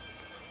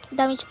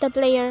damage the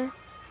player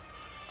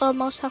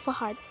almost half a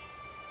heart.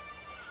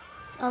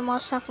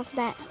 Almost half of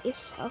that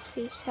is of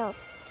his health.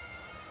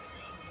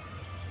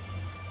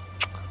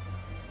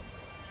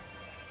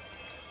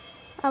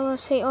 I will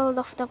say all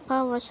of the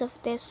powers of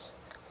this.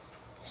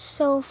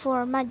 So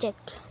for magic,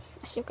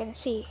 as you can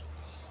see,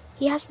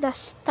 he has the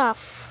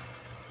stuff.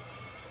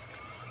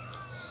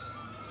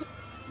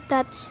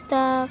 That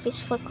stuff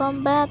is for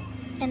combat,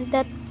 and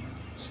that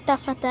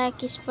stuff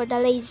attack is for the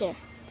laser.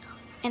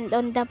 And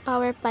on the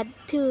power pad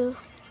 2,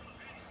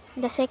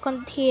 the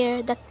second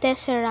here, the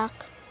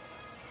Tesseract,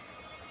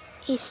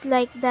 is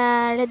like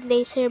the red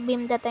laser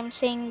beam that I'm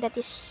saying that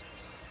is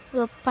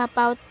will pop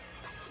out,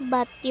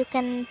 but you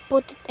can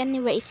put it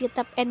anywhere. If you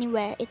tap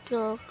anywhere, it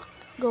will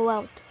go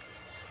out.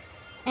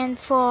 And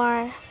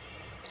for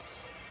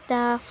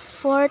the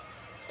fourth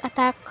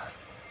attack,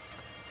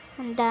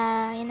 and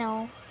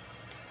the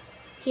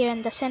here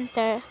in the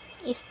center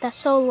is the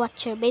Soul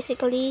Watcher.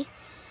 Basically,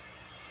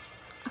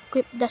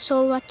 equip the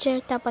Soul Watcher,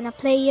 tap on a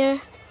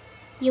player,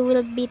 you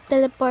will be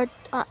teleported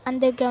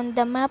underground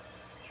the map.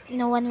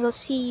 No one will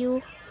see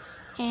you,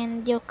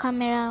 and your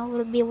camera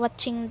will be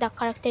watching the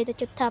character that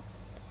you tap.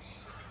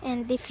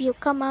 And if you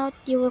come out,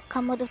 you will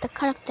come out of the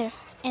character.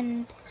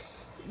 And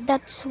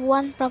that's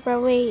one proper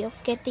way of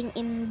getting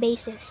in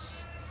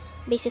bases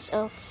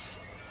of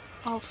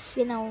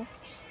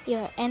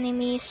your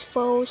enemies,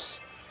 foes,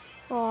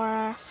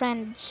 or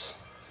friends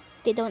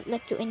if they don't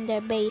let you in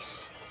their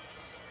base.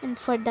 And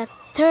for the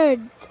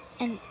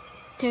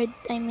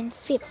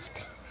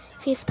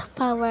fifth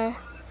power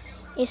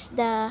is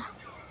the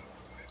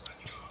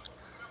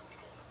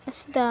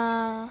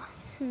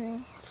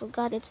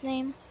forgot its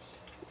name.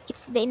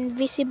 It's the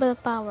invisible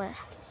power.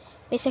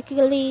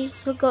 Basically,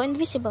 you'll go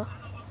invisible.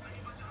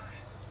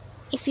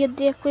 If you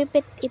de-equip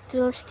it, it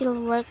will still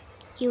work.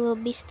 You will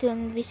be still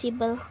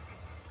invisible.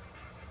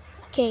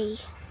 Okay,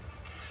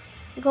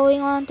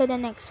 going on to the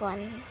next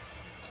one.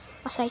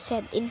 As I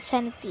said,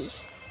 Insanity.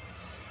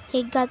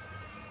 He got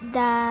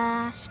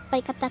the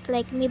spike attack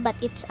like me, but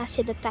it's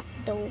acid attack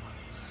though.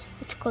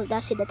 It's called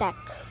acid attack.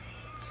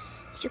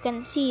 As you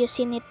can see, you've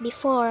seen it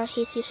before.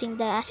 He's using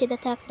the acid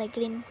attack, the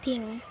green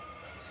thing.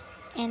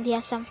 And he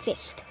has some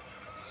fist.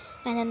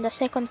 And on the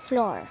second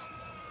floor,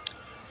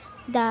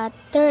 the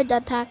third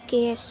attack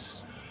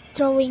is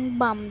throwing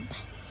bomb.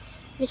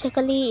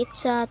 Basically,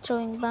 it's a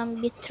throwing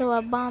bomb. You throw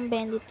a bomb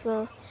and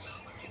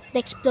the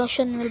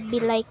explosion will be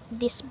like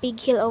this big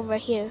hill over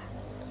here.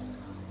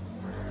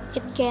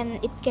 It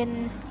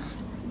can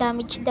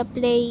damage the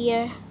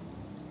player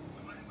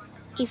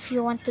if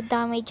you want to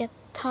damage it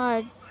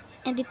hard,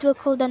 and it will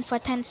cool down for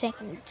 10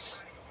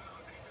 seconds.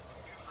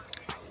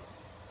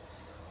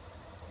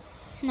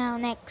 Now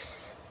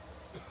next,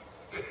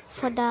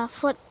 for the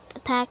fourth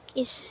attack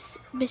is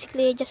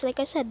basically just like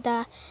I said,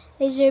 the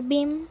laser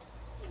beam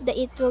that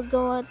it will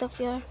go out of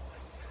your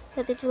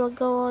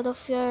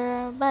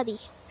body,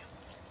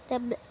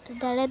 the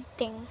red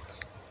thing.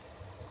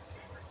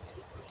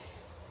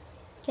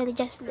 Okay,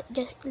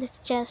 let's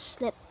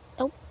just let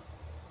oh,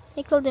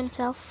 he killed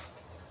himself.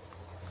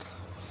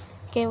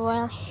 Okay,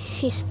 well,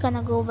 he's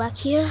gonna go back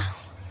here.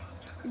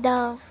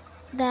 The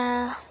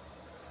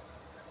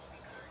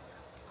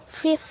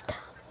fifth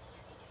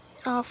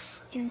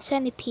of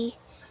insanity,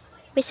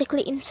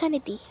 basically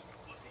insanity,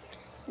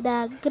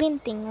 the green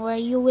thing where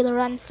you will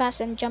run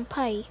fast and jump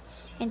high,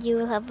 and you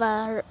will have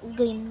a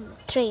green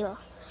trail.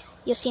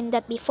 You've seen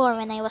that before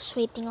when I was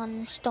waiting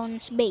on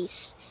Stone's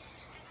base.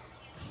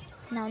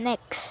 Now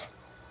next,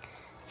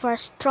 for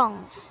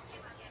strong.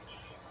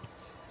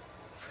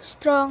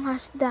 Strong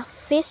has the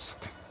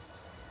fist.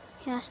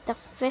 He has the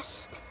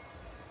fist.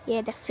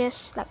 Yeah, the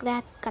fist like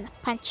that, gonna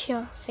punch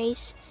your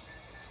face.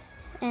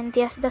 And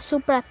he has the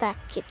super attack.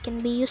 It can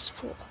be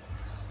useful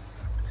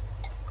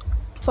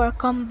for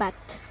combat.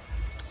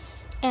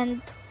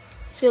 And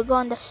if you go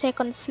on the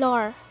second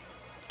floor,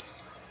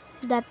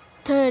 the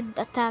third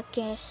attack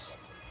is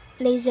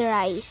laser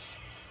eyes.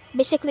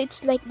 Basically,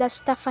 it's like the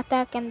staff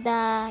attack and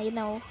the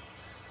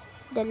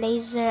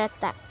laser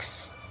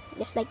attacks,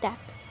 just like that,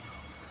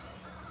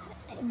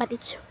 but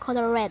it's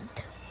color red.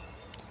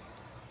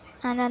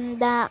 And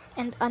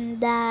on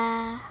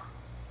the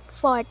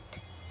fourth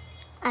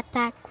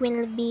attack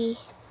will be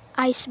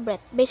ice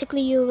breath.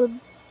 Basically, you will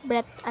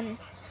breath an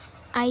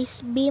ice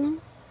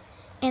beam,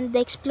 and the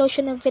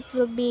explosion of it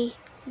will be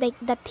like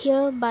that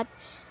hill, but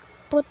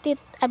put it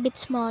a bit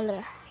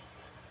smaller,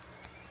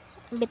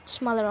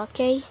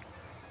 okay?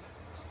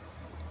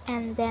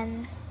 And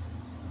then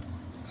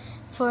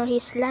for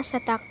his last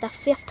attack, the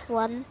fifth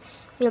one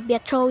will be a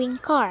throwing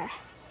car.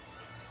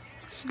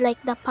 It's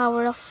like the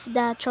power of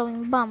the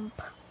throwing bomb,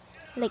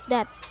 like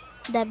that,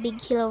 the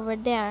big hill over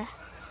there,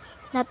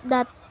 not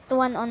that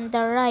one on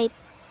the right.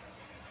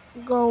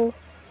 Go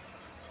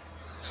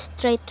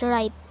straight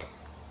right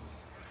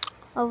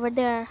over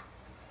there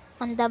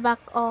on the back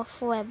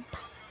of web.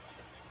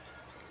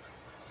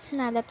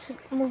 Now let's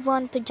move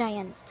on to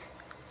giant.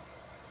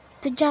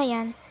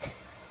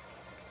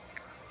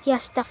 He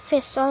has the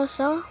fist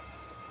also.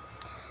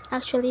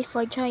 Actually,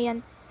 for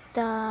giant,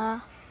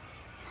 the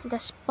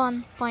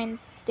spawn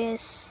point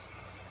is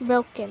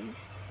broken.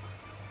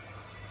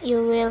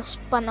 You will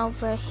spawn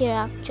over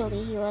here.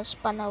 Actually, you will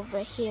spawn over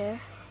here.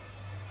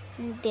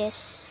 And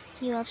this,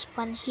 you will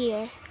spawn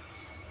here.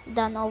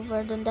 Then over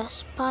on the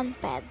spawn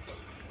pad.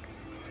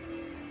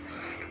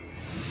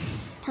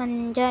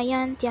 On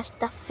giant, yes,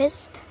 the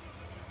fist.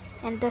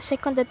 And the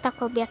second attack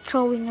will be a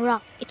throwing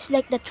rock. It's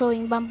like the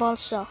throwing bomb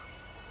also,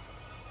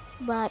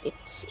 but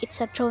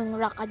it's a throwing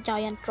rock, a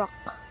giant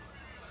rock.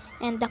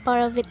 And the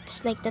power of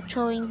it's like the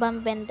throwing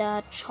bomb and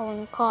the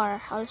throwing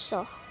car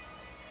also.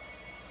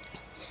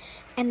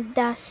 And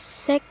the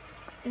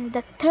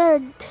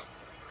third,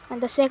 on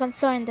the second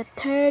floor, and the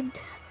third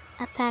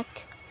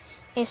attack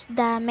is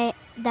the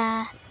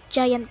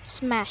giant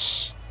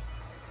smash.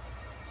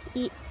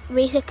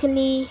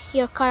 Basically,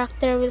 your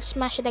character will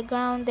smash the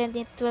ground and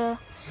it will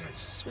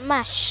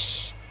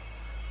smash.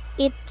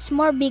 It's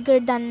more bigger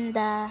than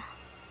the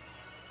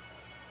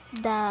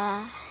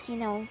you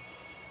know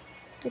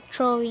the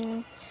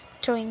throwing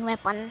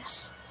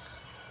weapons.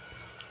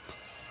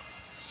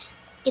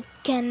 It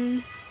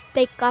can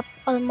take up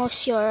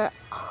almost your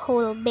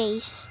whole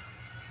base.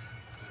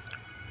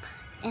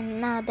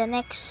 And now the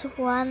next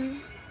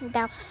one,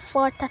 the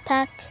fourth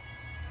attack,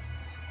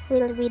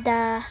 will be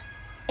the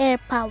air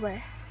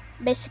power.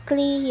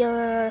 Basically,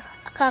 your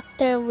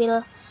character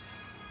will,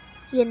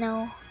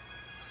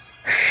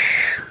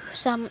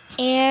 some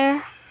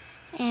air,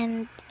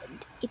 and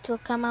it will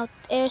come out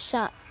air,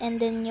 and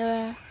then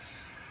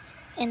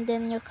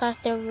your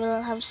character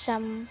will have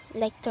some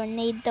like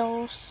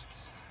tornadoes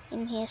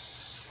in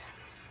his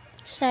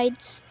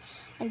sides,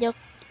 and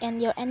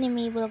your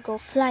enemy will go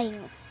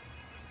flying.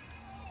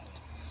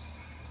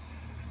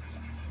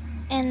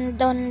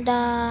 And on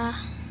the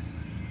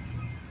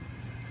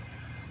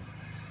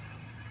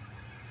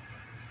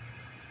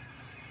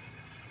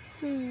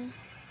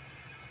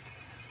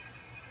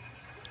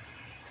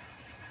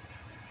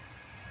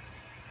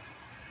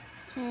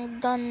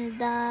and on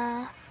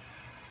the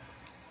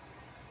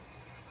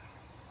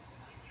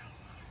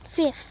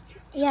fifth,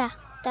 yeah,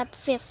 that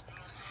fifth,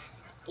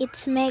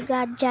 it's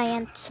mega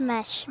giant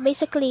smash.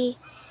 Basically,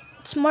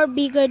 it's more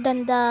bigger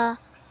than the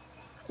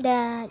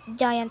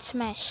giant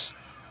smash.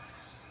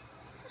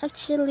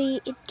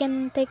 Actually, it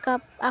can take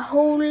up a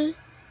whole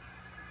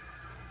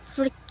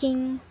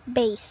freaking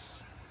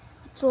base.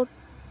 It will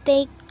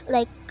take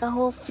like a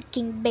whole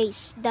freaking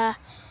base, the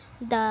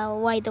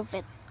wide of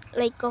it,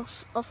 like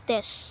of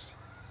this.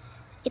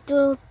 It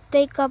will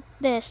take up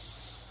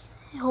this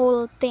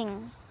whole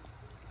thing.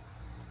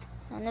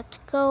 And let's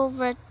go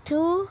over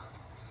to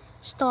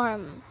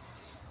Storm.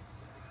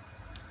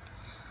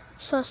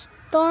 So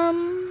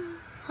Storm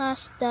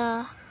has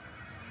the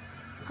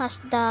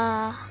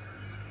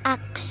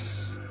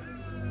axe.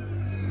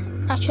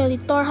 Actually,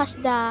 Thor has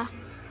the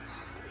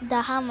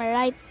hammer,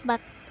 right? But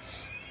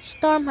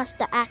Storm has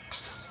the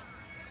axe.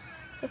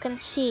 You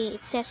can see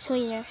it says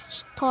here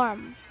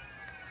Storm.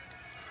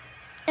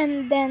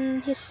 And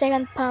then his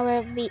second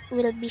power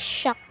will be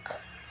shock.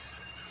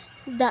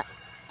 The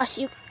as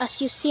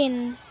you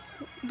seen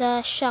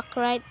the shock,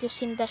 right? You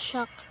seen the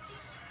shock.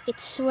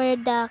 It's where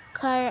the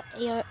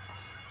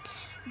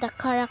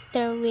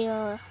character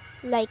will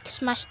like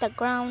smash the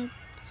ground,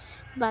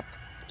 but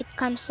it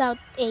comes out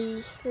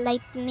a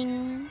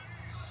lightning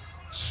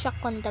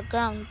shock on the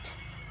ground.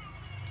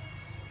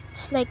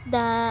 It's like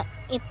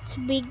it's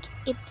big,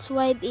 it's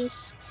wide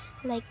is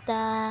like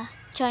the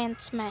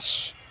giant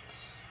smash.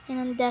 And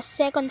on the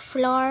second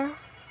floor,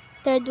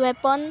 third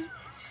weapon,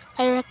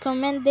 I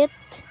recommend it.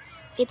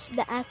 It's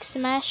the axe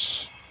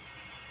smash.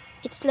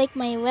 It's like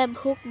my web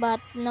hook,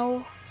 but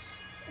no.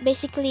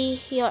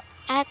 Basically, your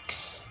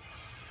axe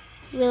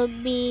will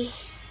be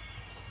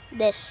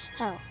this.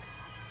 Oh.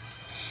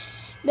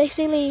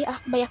 Basically,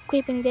 by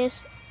equipping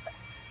this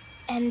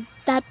and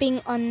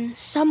tapping on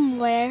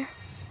somewhere,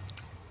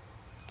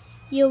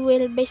 you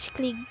will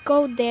basically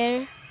go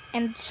there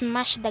and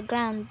smash the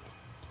ground,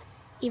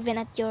 even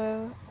at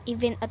your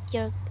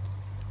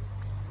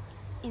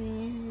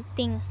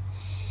thing.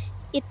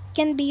 It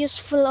can be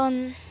useful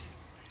on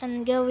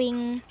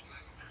ongoing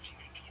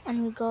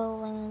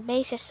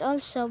basis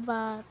also,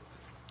 but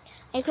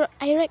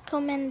I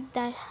recommend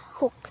the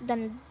hook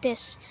than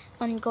this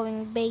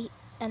ongoing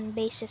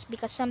basis,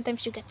 because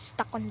sometimes you get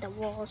stuck on the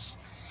walls.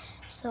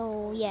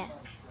 So yeah,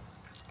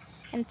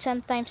 and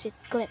sometimes it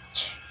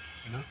glitch.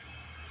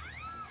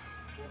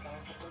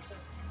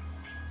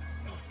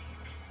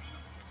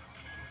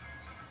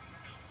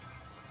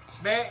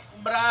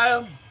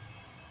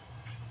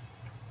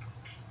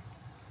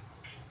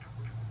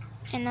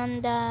 And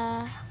on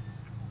the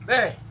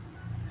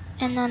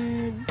and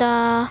on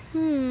the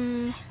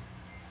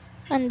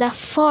on the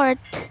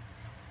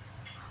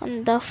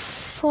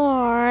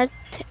fourth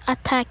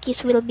attack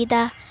is will be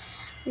the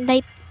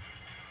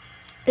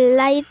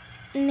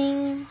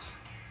lightning.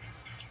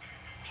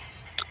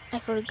 I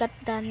forgot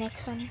the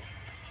next one,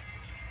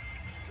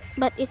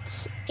 but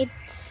it's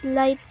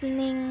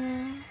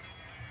lightning.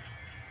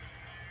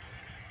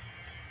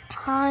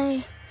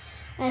 Hi,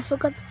 I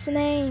forgot its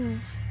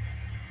name.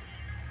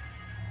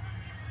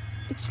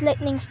 It's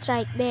lightning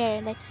strike.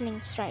 There,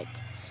 lightning strike.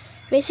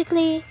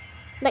 Basically,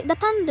 like the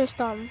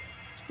thunderstorm,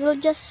 it will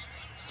just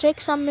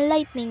strike some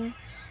lightning,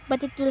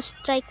 but it will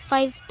strike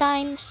 5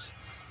 times.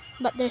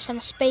 But there's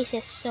some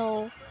spaces,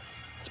 so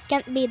it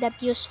can't be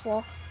that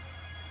useful.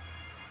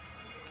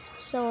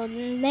 So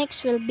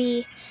next will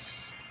be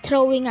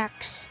throwing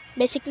axe.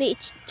 Basically,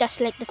 it's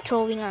just like the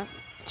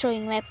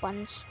throwing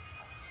weapons.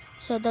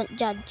 So don't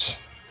judge.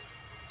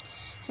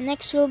 And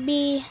next will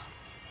be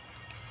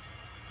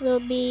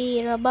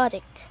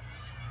robotic.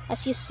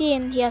 As you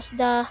seen, he has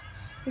the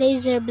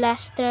laser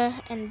blaster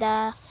and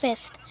the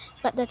fist,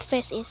 but that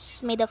fist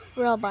is made of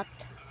robot,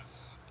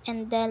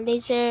 and the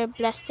laser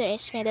blaster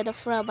is made out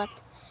of robot.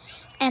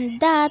 And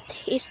that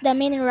is the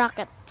mini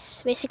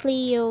rockets. Basically,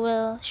 you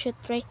will shoot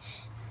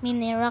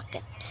mini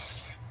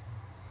rockets.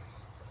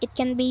 It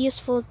can be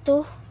useful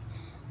too.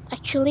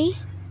 Actually,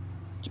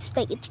 it's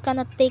like it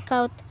cannot take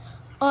out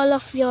all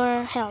of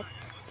your health,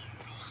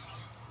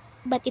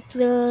 but it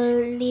will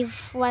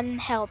leave one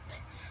health.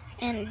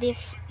 And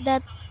if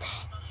that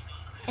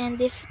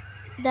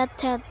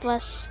health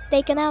was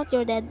taken out,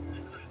 you're dead.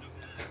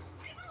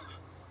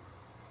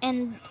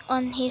 And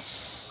on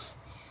his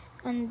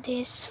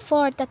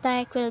fourth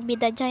attack will be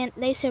the giant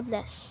laser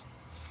blast.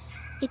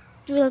 It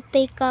will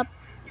take up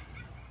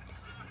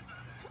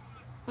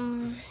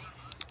um,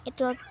 it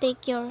will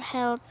take your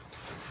health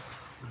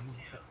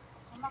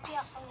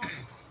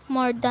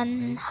more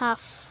than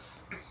half,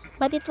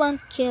 but it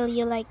won't kill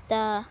you like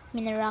the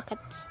mini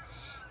rockets.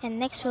 And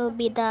next will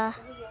be the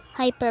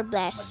hyper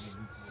blast.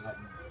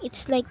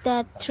 It's like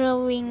the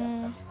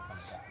throwing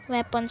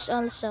weapons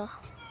also.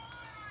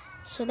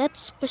 So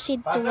let's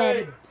proceed to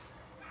web.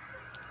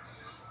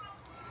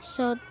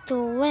 So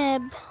to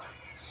web,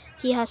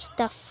 he has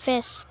the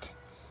fist,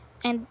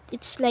 and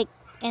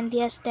he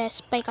has the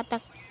spike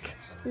attack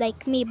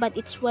like me, but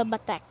it's web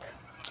attack.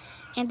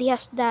 And he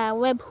has the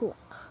web hook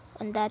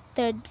on the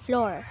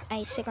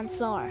second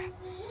floor.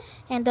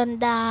 And on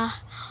the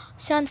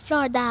second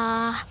floor,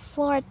 the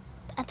fourth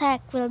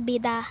attack will be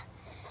the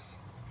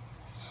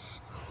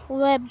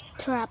web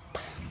trap.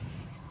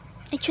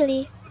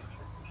 Actually,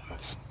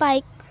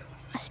 spike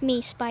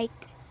spike.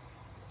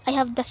 I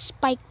have the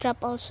spike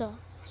trap also,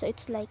 so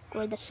it's like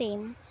we're the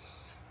same.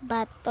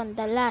 But on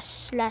the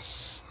last,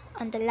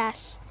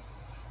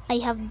 I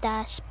have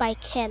the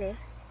spike hell.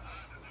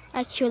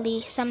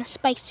 Actually, some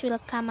spikes will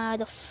come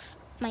out of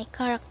my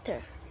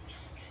character.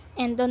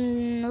 And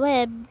on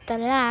web, the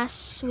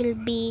last will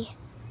be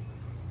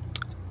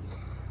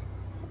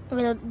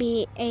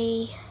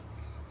a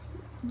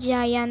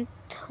giant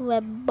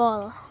web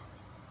ball,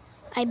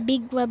 a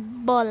big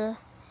web ball.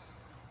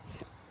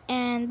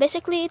 And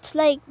basically, it's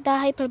like the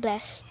hyper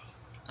blast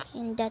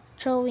in the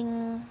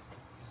throwing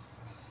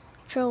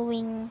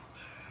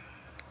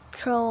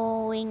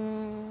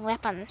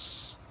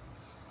weapons.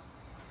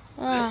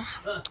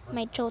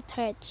 My throat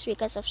hurts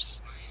because of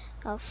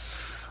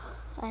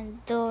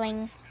I'm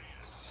doing.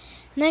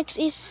 Next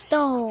is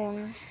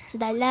stone,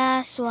 the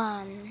last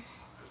one.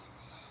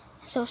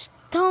 So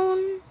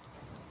stone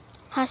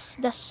has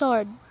the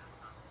sword.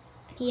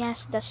 He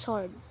has the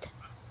sword.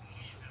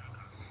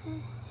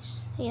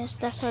 He has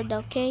the sword,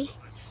 okay?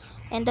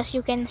 And as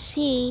you can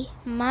see,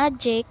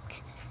 magic,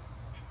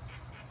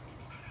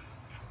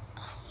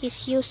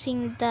 he's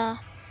using the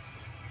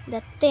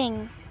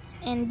thing,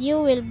 and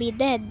you will be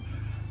dead.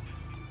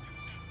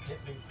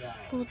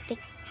 Putik.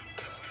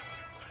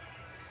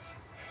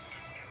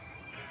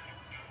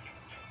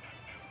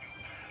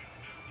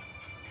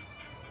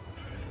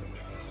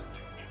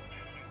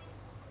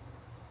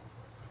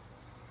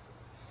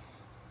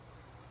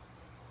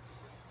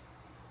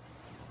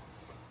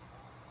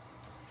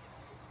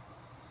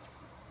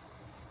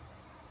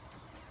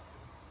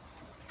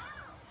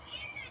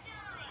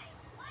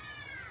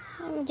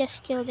 Let me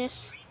just kill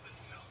this.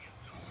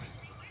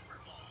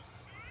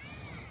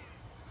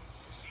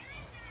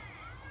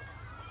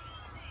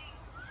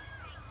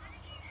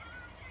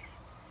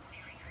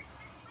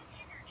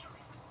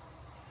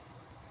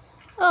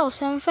 Oh,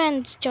 some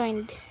friends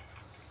joined.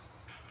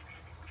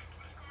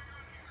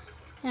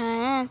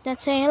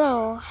 Let's say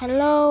hello.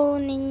 Hello,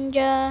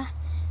 Ninja.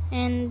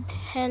 And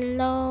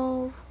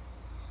hello,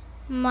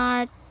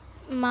 Mart.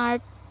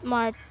 Mart.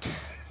 Mart.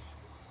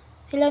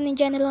 Hello,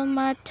 Ninja, and hello,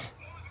 Mart.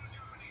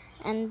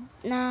 And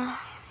now.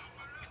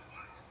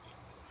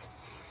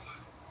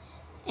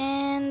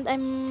 And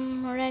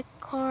I'm like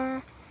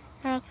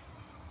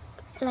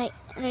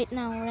right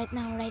now.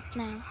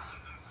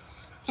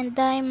 And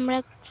I'm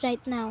wrecked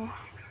right now.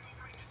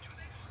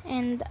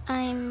 And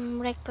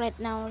I'm wrecked right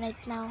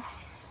now.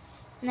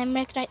 And I'm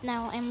wrecked right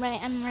now. I'm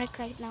wrecked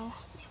right now.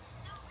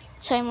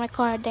 So I'm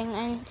recording.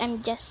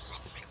 I'm just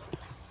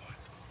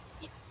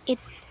it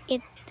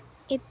it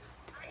it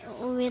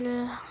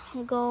will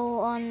go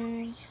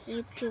on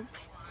YouTube.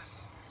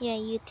 Yeah,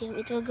 YouTube.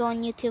 It will go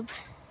on YouTube.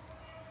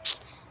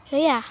 So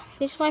yeah,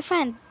 this is my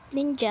friend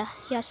Ninja.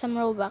 He has some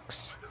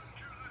Robux.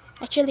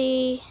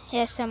 Actually, he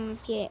has some.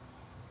 Yeah,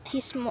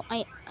 he's more.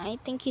 I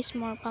think he's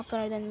more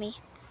popular than me.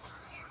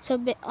 So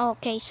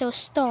okay. So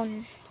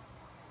Stone.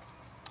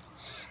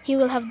 He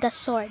will have the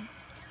sword.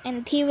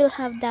 and he will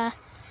have the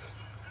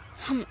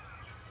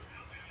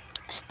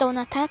stone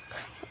attack.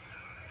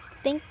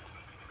 I think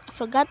I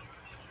forgot,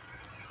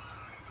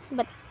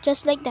 but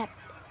just like that,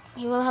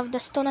 he will have the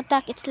stone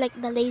attack. It's like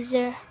the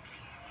laser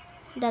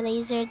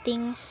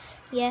things.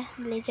 Yeah,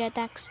 the laser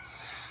attacks.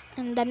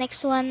 And the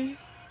next one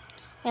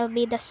will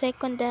be the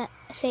second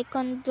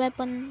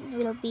weapon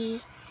will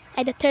be,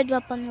 the third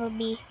weapon will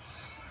be,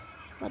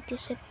 what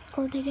is it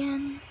called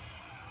again?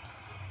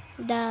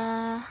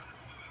 The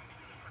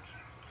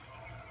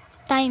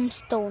time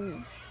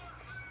stone.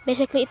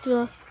 Basically, it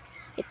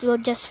will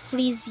just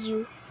freeze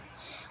you.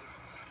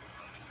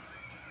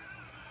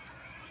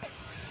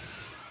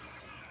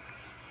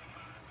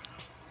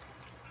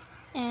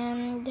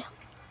 And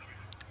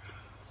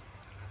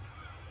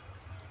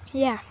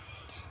yeah,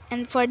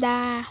 and for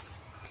the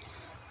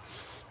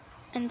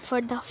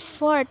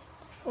fourth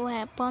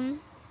weapon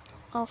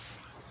of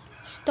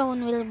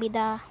stone will be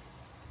the,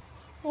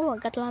 oh, I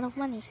got a lot of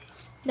money.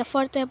 The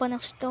fourth weapon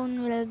of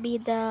stone will be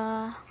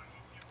the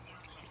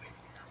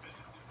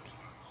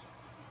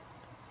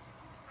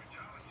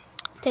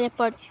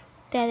teleport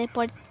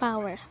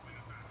power.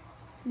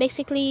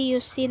 Basically,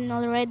 you've seen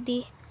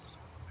already,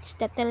 it's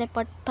the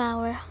teleport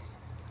power.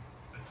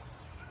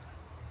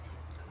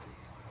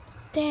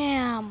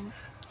 Damn,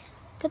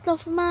 got a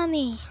lot of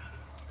money.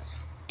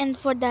 And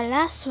for the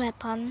last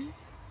weapon,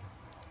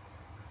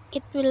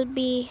 it will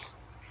be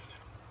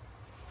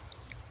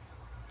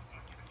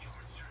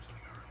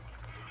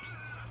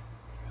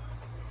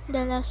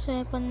the last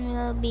weapon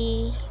will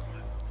be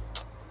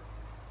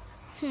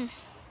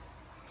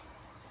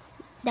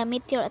the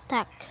meteor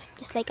attack.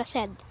 Just like I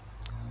said,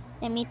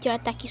 the meteor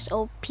attack is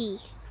OP.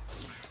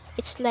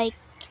 It's like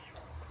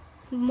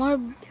more,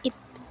 it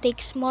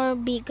takes more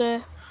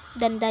bigger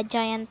than the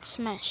giant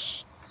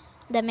smash,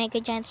 the mega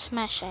giant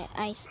smash.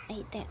 I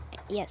think,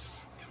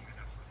 yes.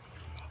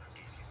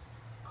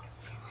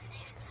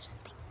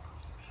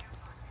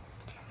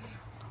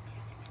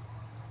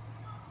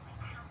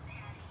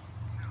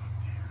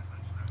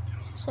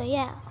 So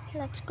yeah,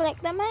 let's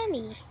collect the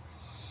money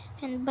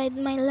and buy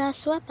my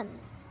last weapon.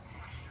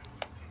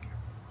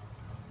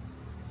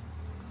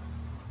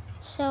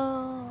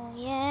 So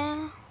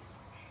yeah,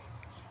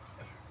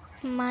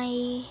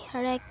 my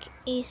rec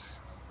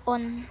is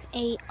on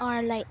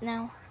AR right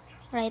now.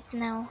 Right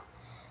now,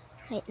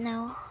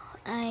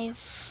 I've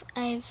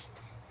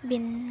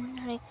been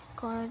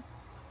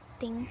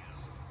recording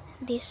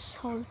this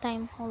whole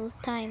time.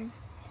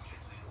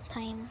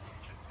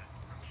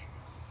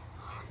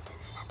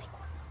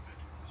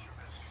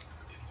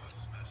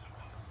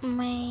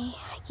 My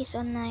rec is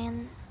on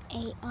 9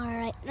 AR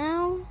right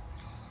now.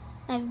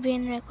 I've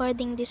been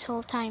recording this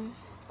whole time.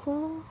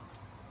 Cool.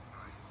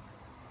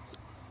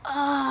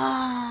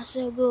 Ah,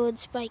 so good,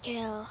 Spike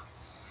Hell.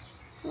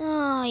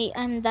 Oh,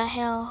 I'm the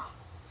hell.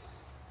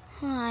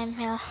 Oh, I'm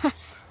hell.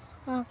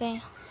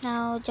 Okay,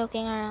 now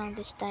joking around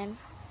this time.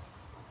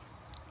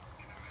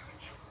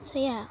 So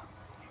yeah,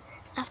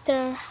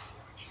 after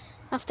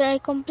I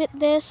complete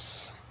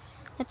this,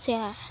 let's see.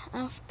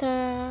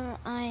 After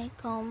I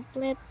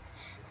complete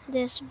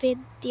this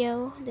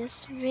video,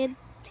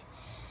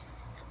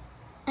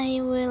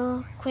 I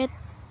will quit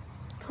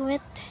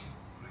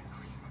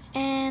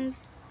and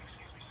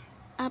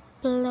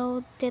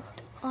upload it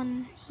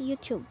on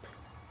YouTube.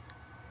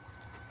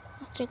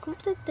 After I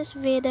complete this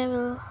video, I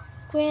will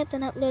quit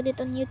and upload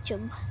it on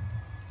YouTube.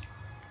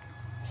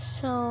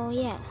 So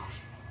yeah,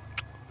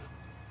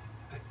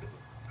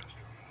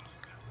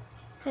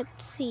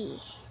 let's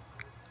see.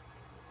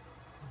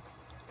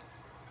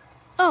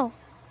 Oh,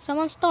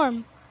 someone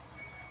storm.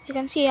 You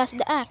can see as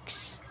the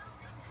axe.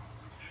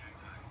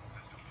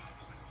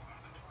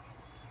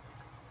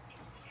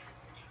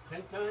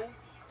 Sunshine,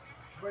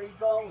 where you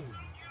going?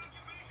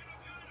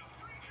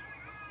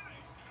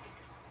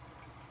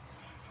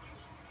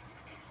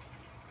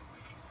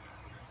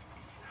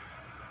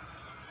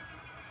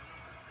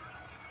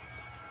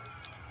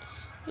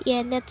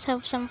 Yeah, let's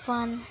have some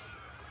fun.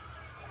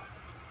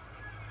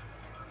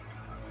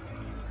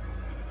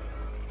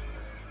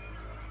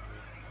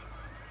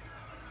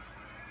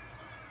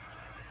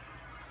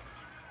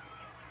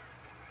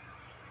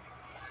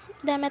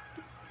 Damn it.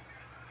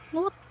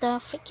 What the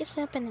frick is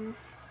happening?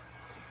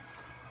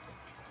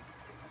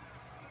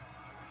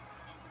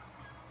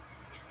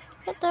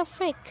 What the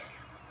frick?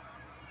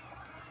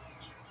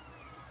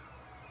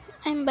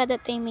 I'm bad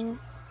at aiming.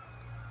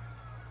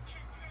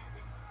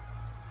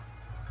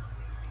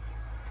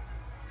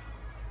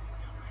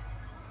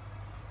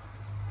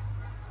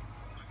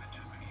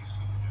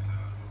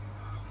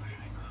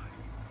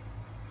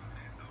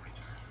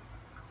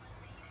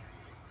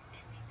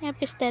 Yep,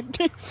 he's dead.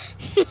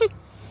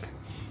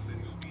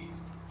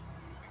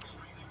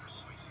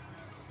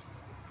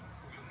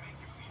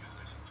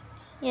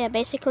 Yeah,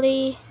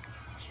 basically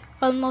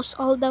almost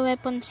all the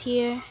weapons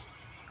here.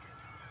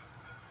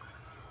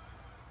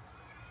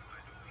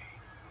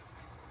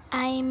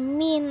 I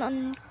mean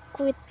on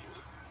quit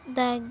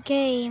the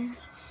game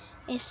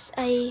is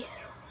I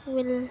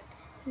will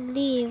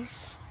leave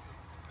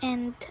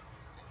and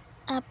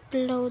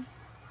upload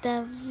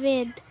the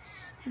vid,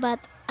 but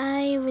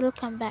I will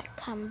come back.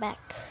 But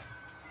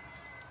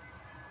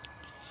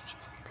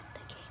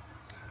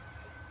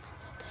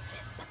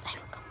I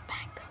will come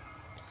back.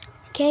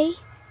 Okay.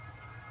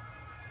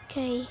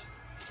 Okay.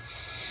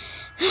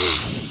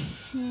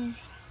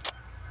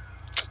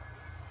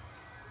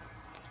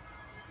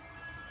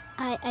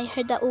 I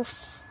heard the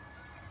oof.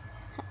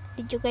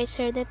 Did you guys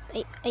heard it?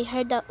 I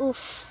heard the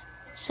oof.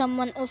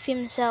 Someone oof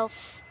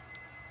himself.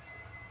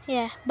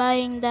 Yeah,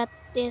 buying that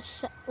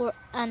is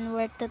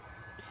unworth it.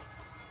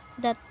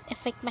 That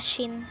effect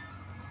machine.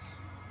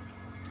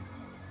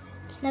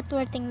 It's not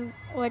worth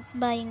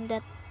buying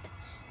that.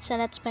 So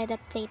let's buy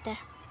that later.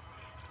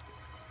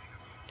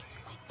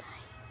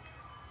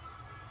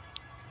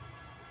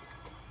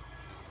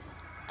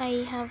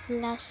 I have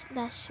last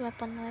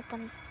weapon.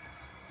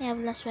 I have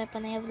last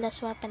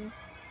weapon.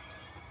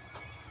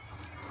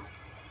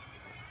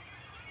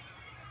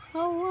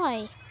 Oh,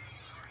 why?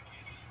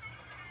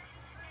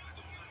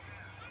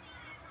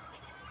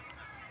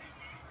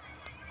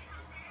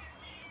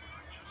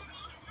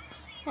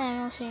 I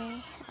don't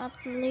see. At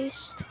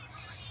least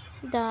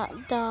the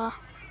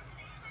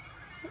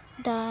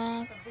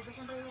the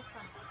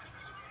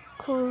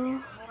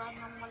cool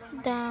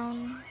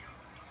down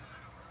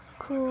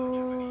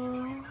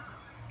cool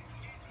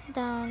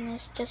down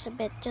is just a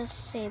bit.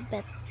 Just a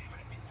bit.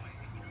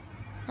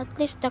 At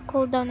least the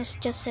cooldown is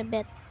just a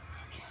bit.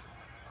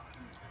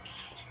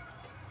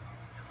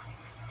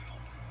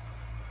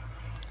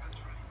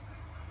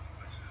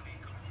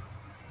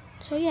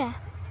 So yeah.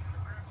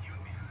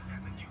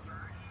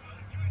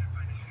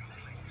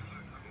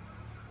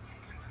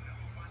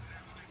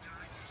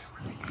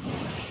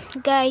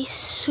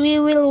 Guys, we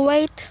will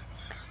wait.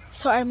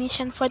 So our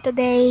mission for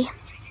today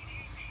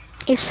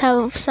is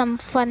have some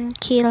fun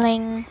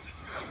killing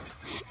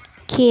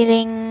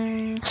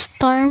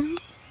Storm,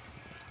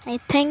 I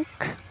think.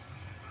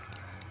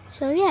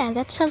 So yeah,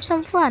 let's have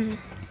some fun.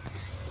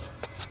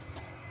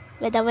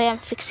 By the way, I'm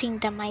fixing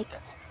the mic.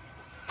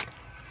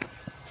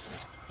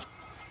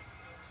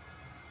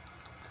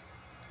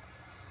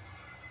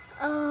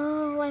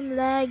 Oh, I'm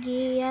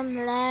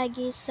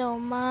laggy so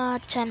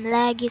much.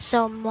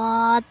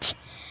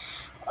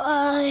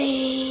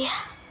 Ay,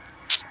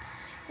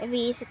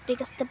 maybe is it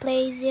because the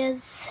place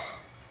is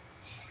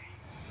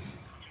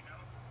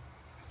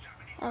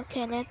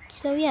okay?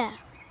 So yeah.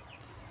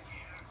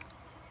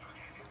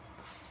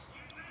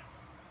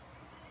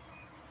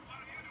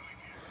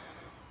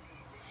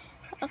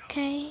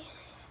 Okay.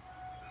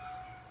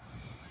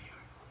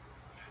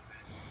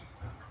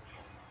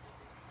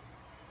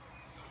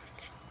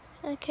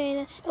 Okay,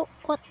 let's. Oh,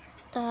 what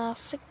the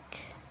frick?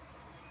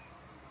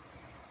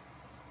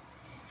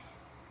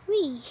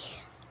 Wee.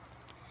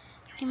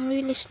 I'm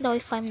really slow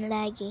if I'm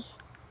laggy.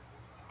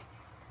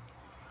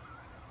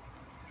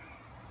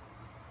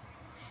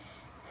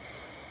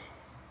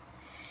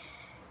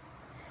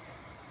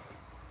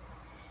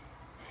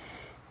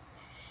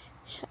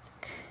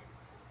 Shuck.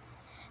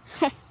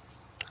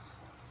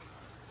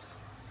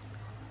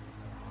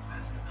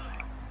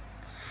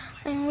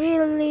 I'm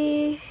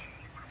really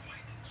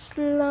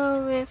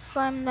slow if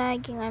I'm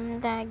lagging.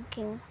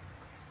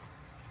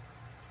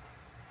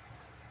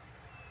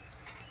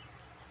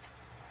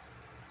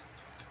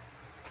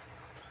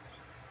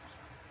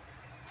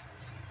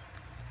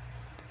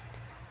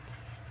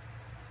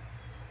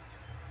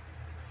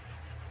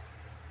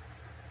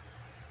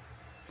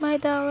 By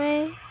the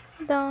way,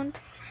 don't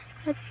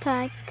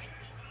attack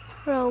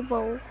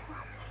Robo.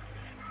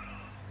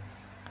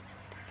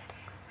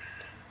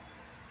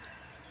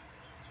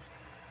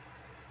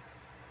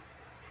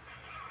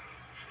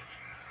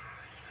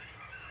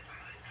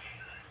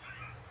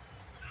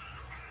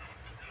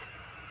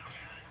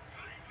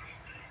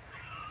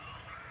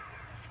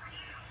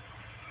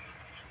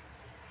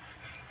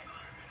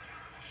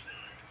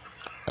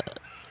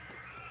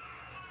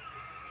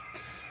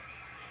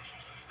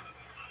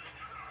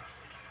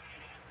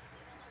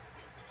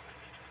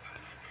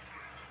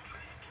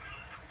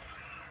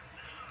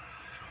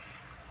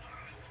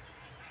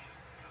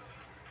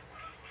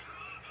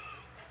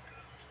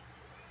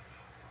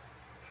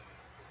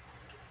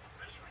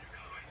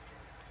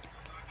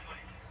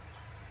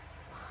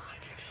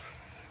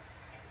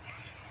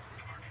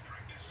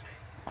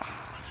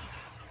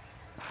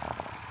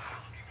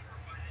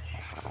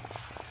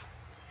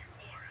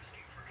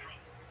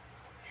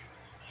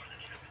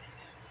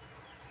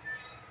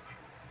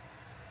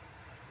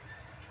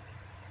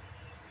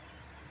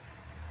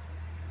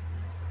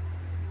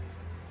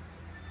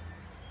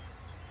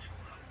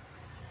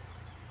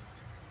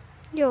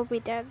 You'll be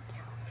dead.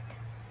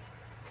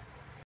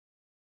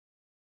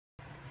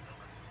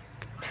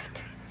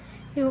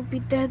 You'll be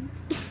dead.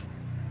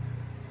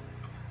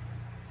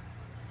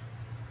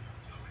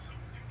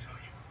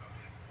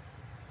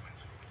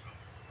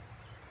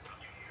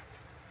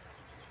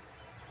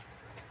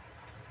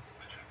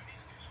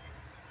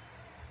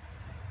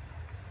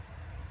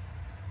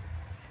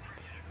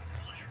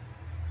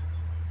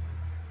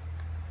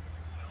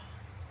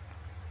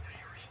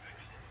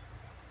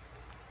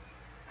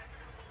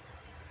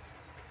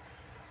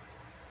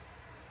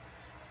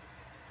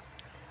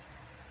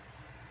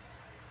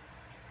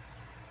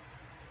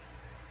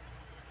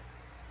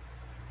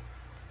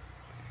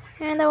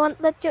 And I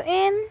won't let you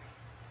in.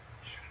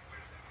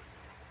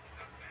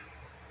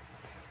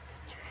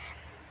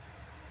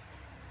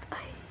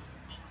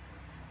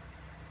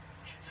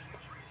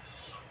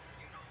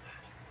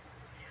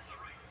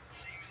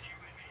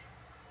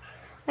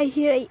 I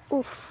hear a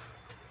oof.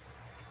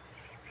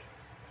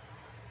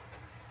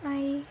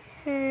 I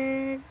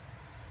heard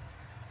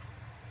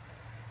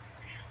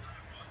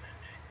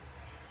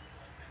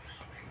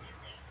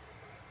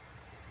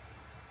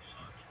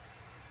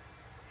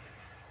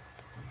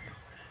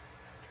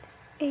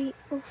a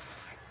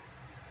oof.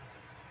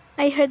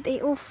 I heard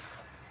a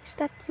oof. Is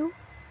that you?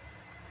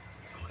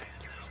 Is that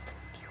you? Is that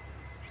you?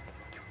 Is that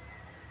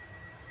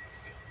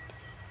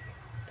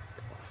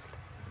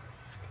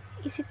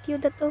you? Is it you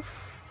that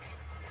oof?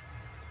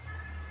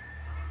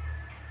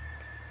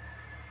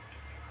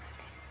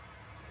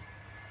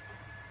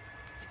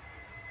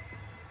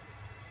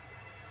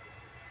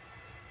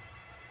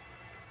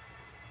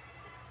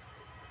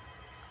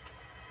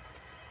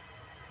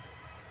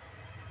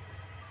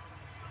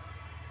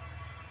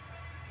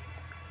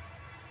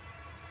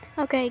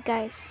 Okay,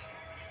 guys.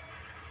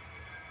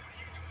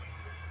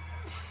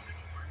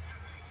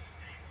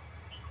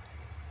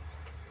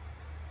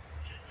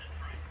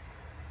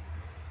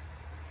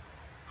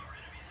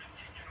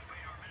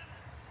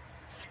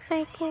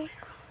 Spike Hook.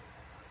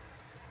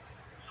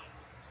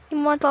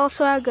 Immortal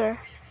Swagger.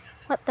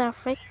 What the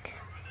frick?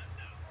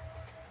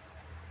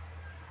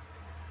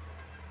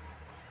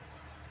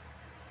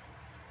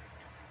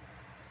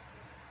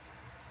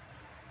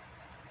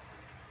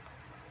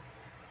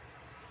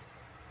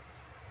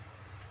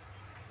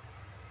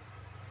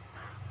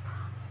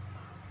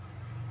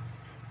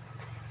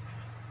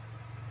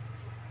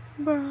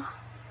 Bruh.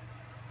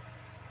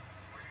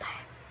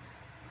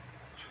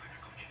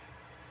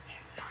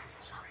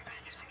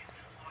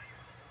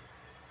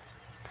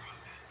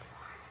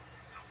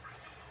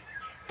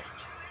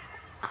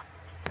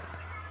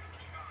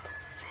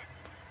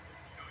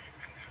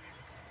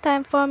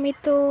 Time for me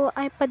to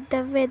iPad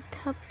the vid.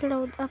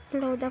 Upload,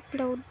 upload,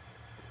 upload.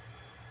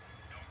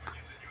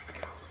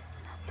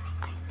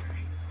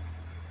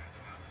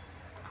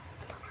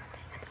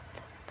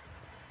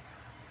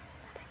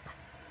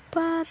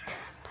 But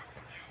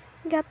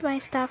get my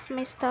stuff,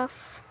 my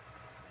stuff.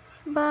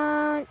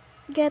 But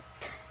get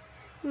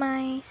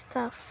my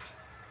stuff.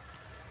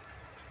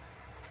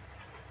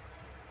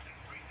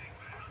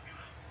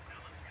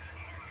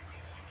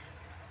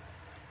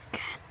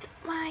 Get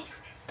my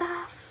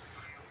stuff.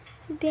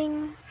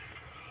 Ding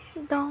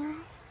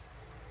dong.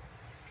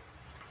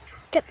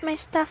 Get my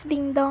stuff,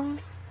 ding dong.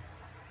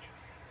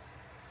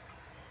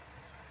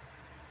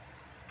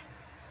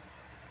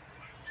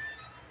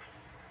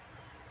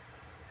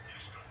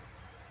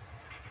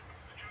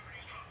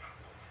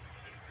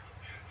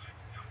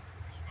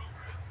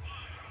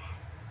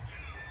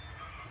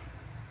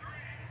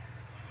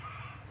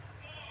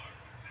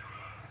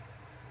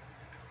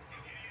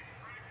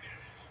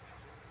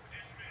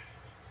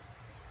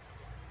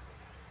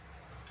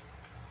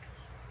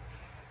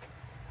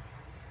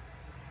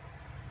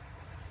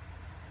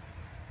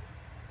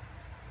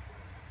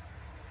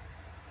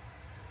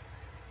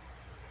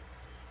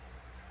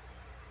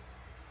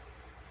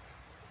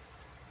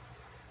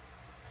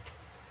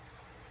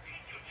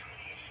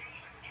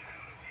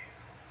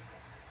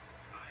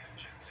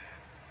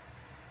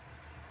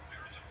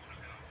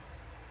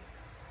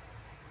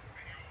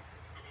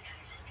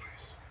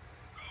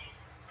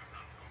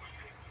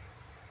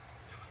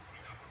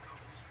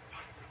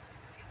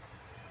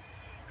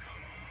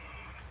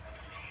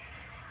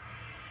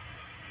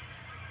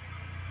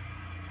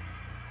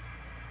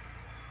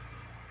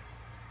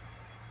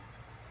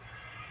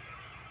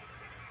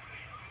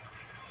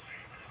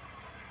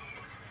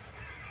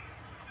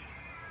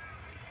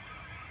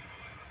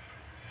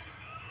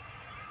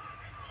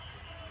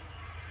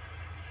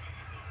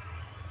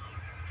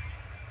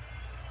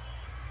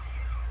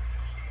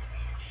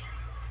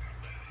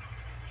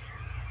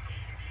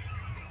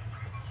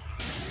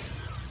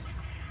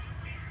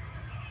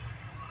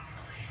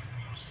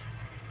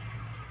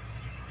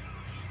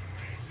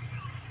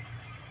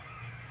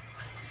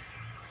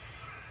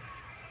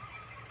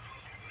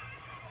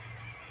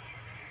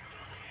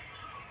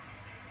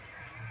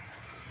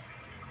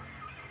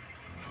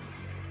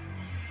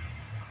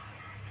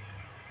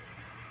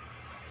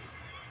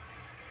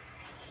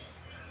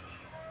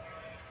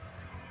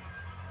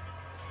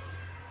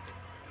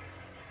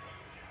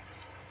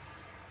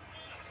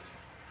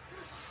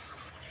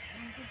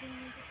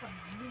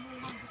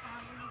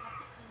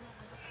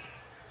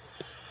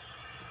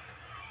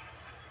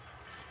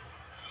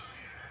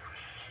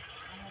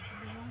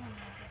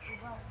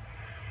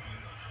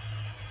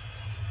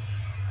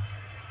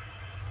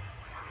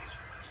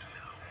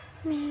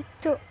 Me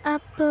to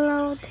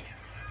upload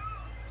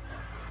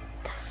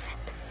the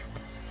vid.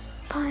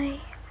 Bye.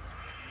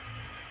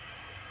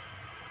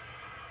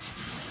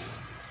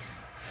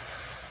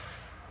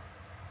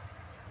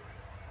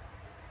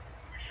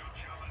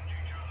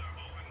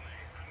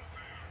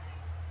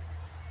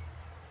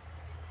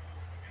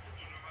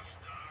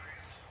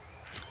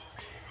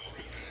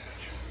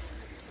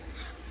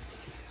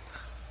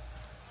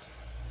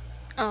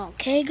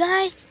 Okay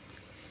guys,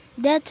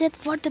 that's it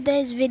for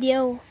today's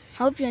video.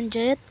 Hope you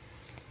enjoyed it.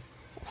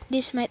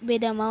 This might be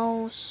the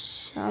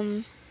most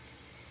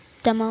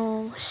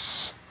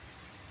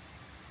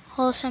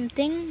wholesome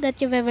thing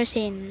that you've ever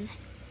seen.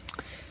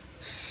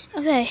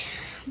 Okay,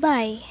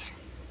 bye.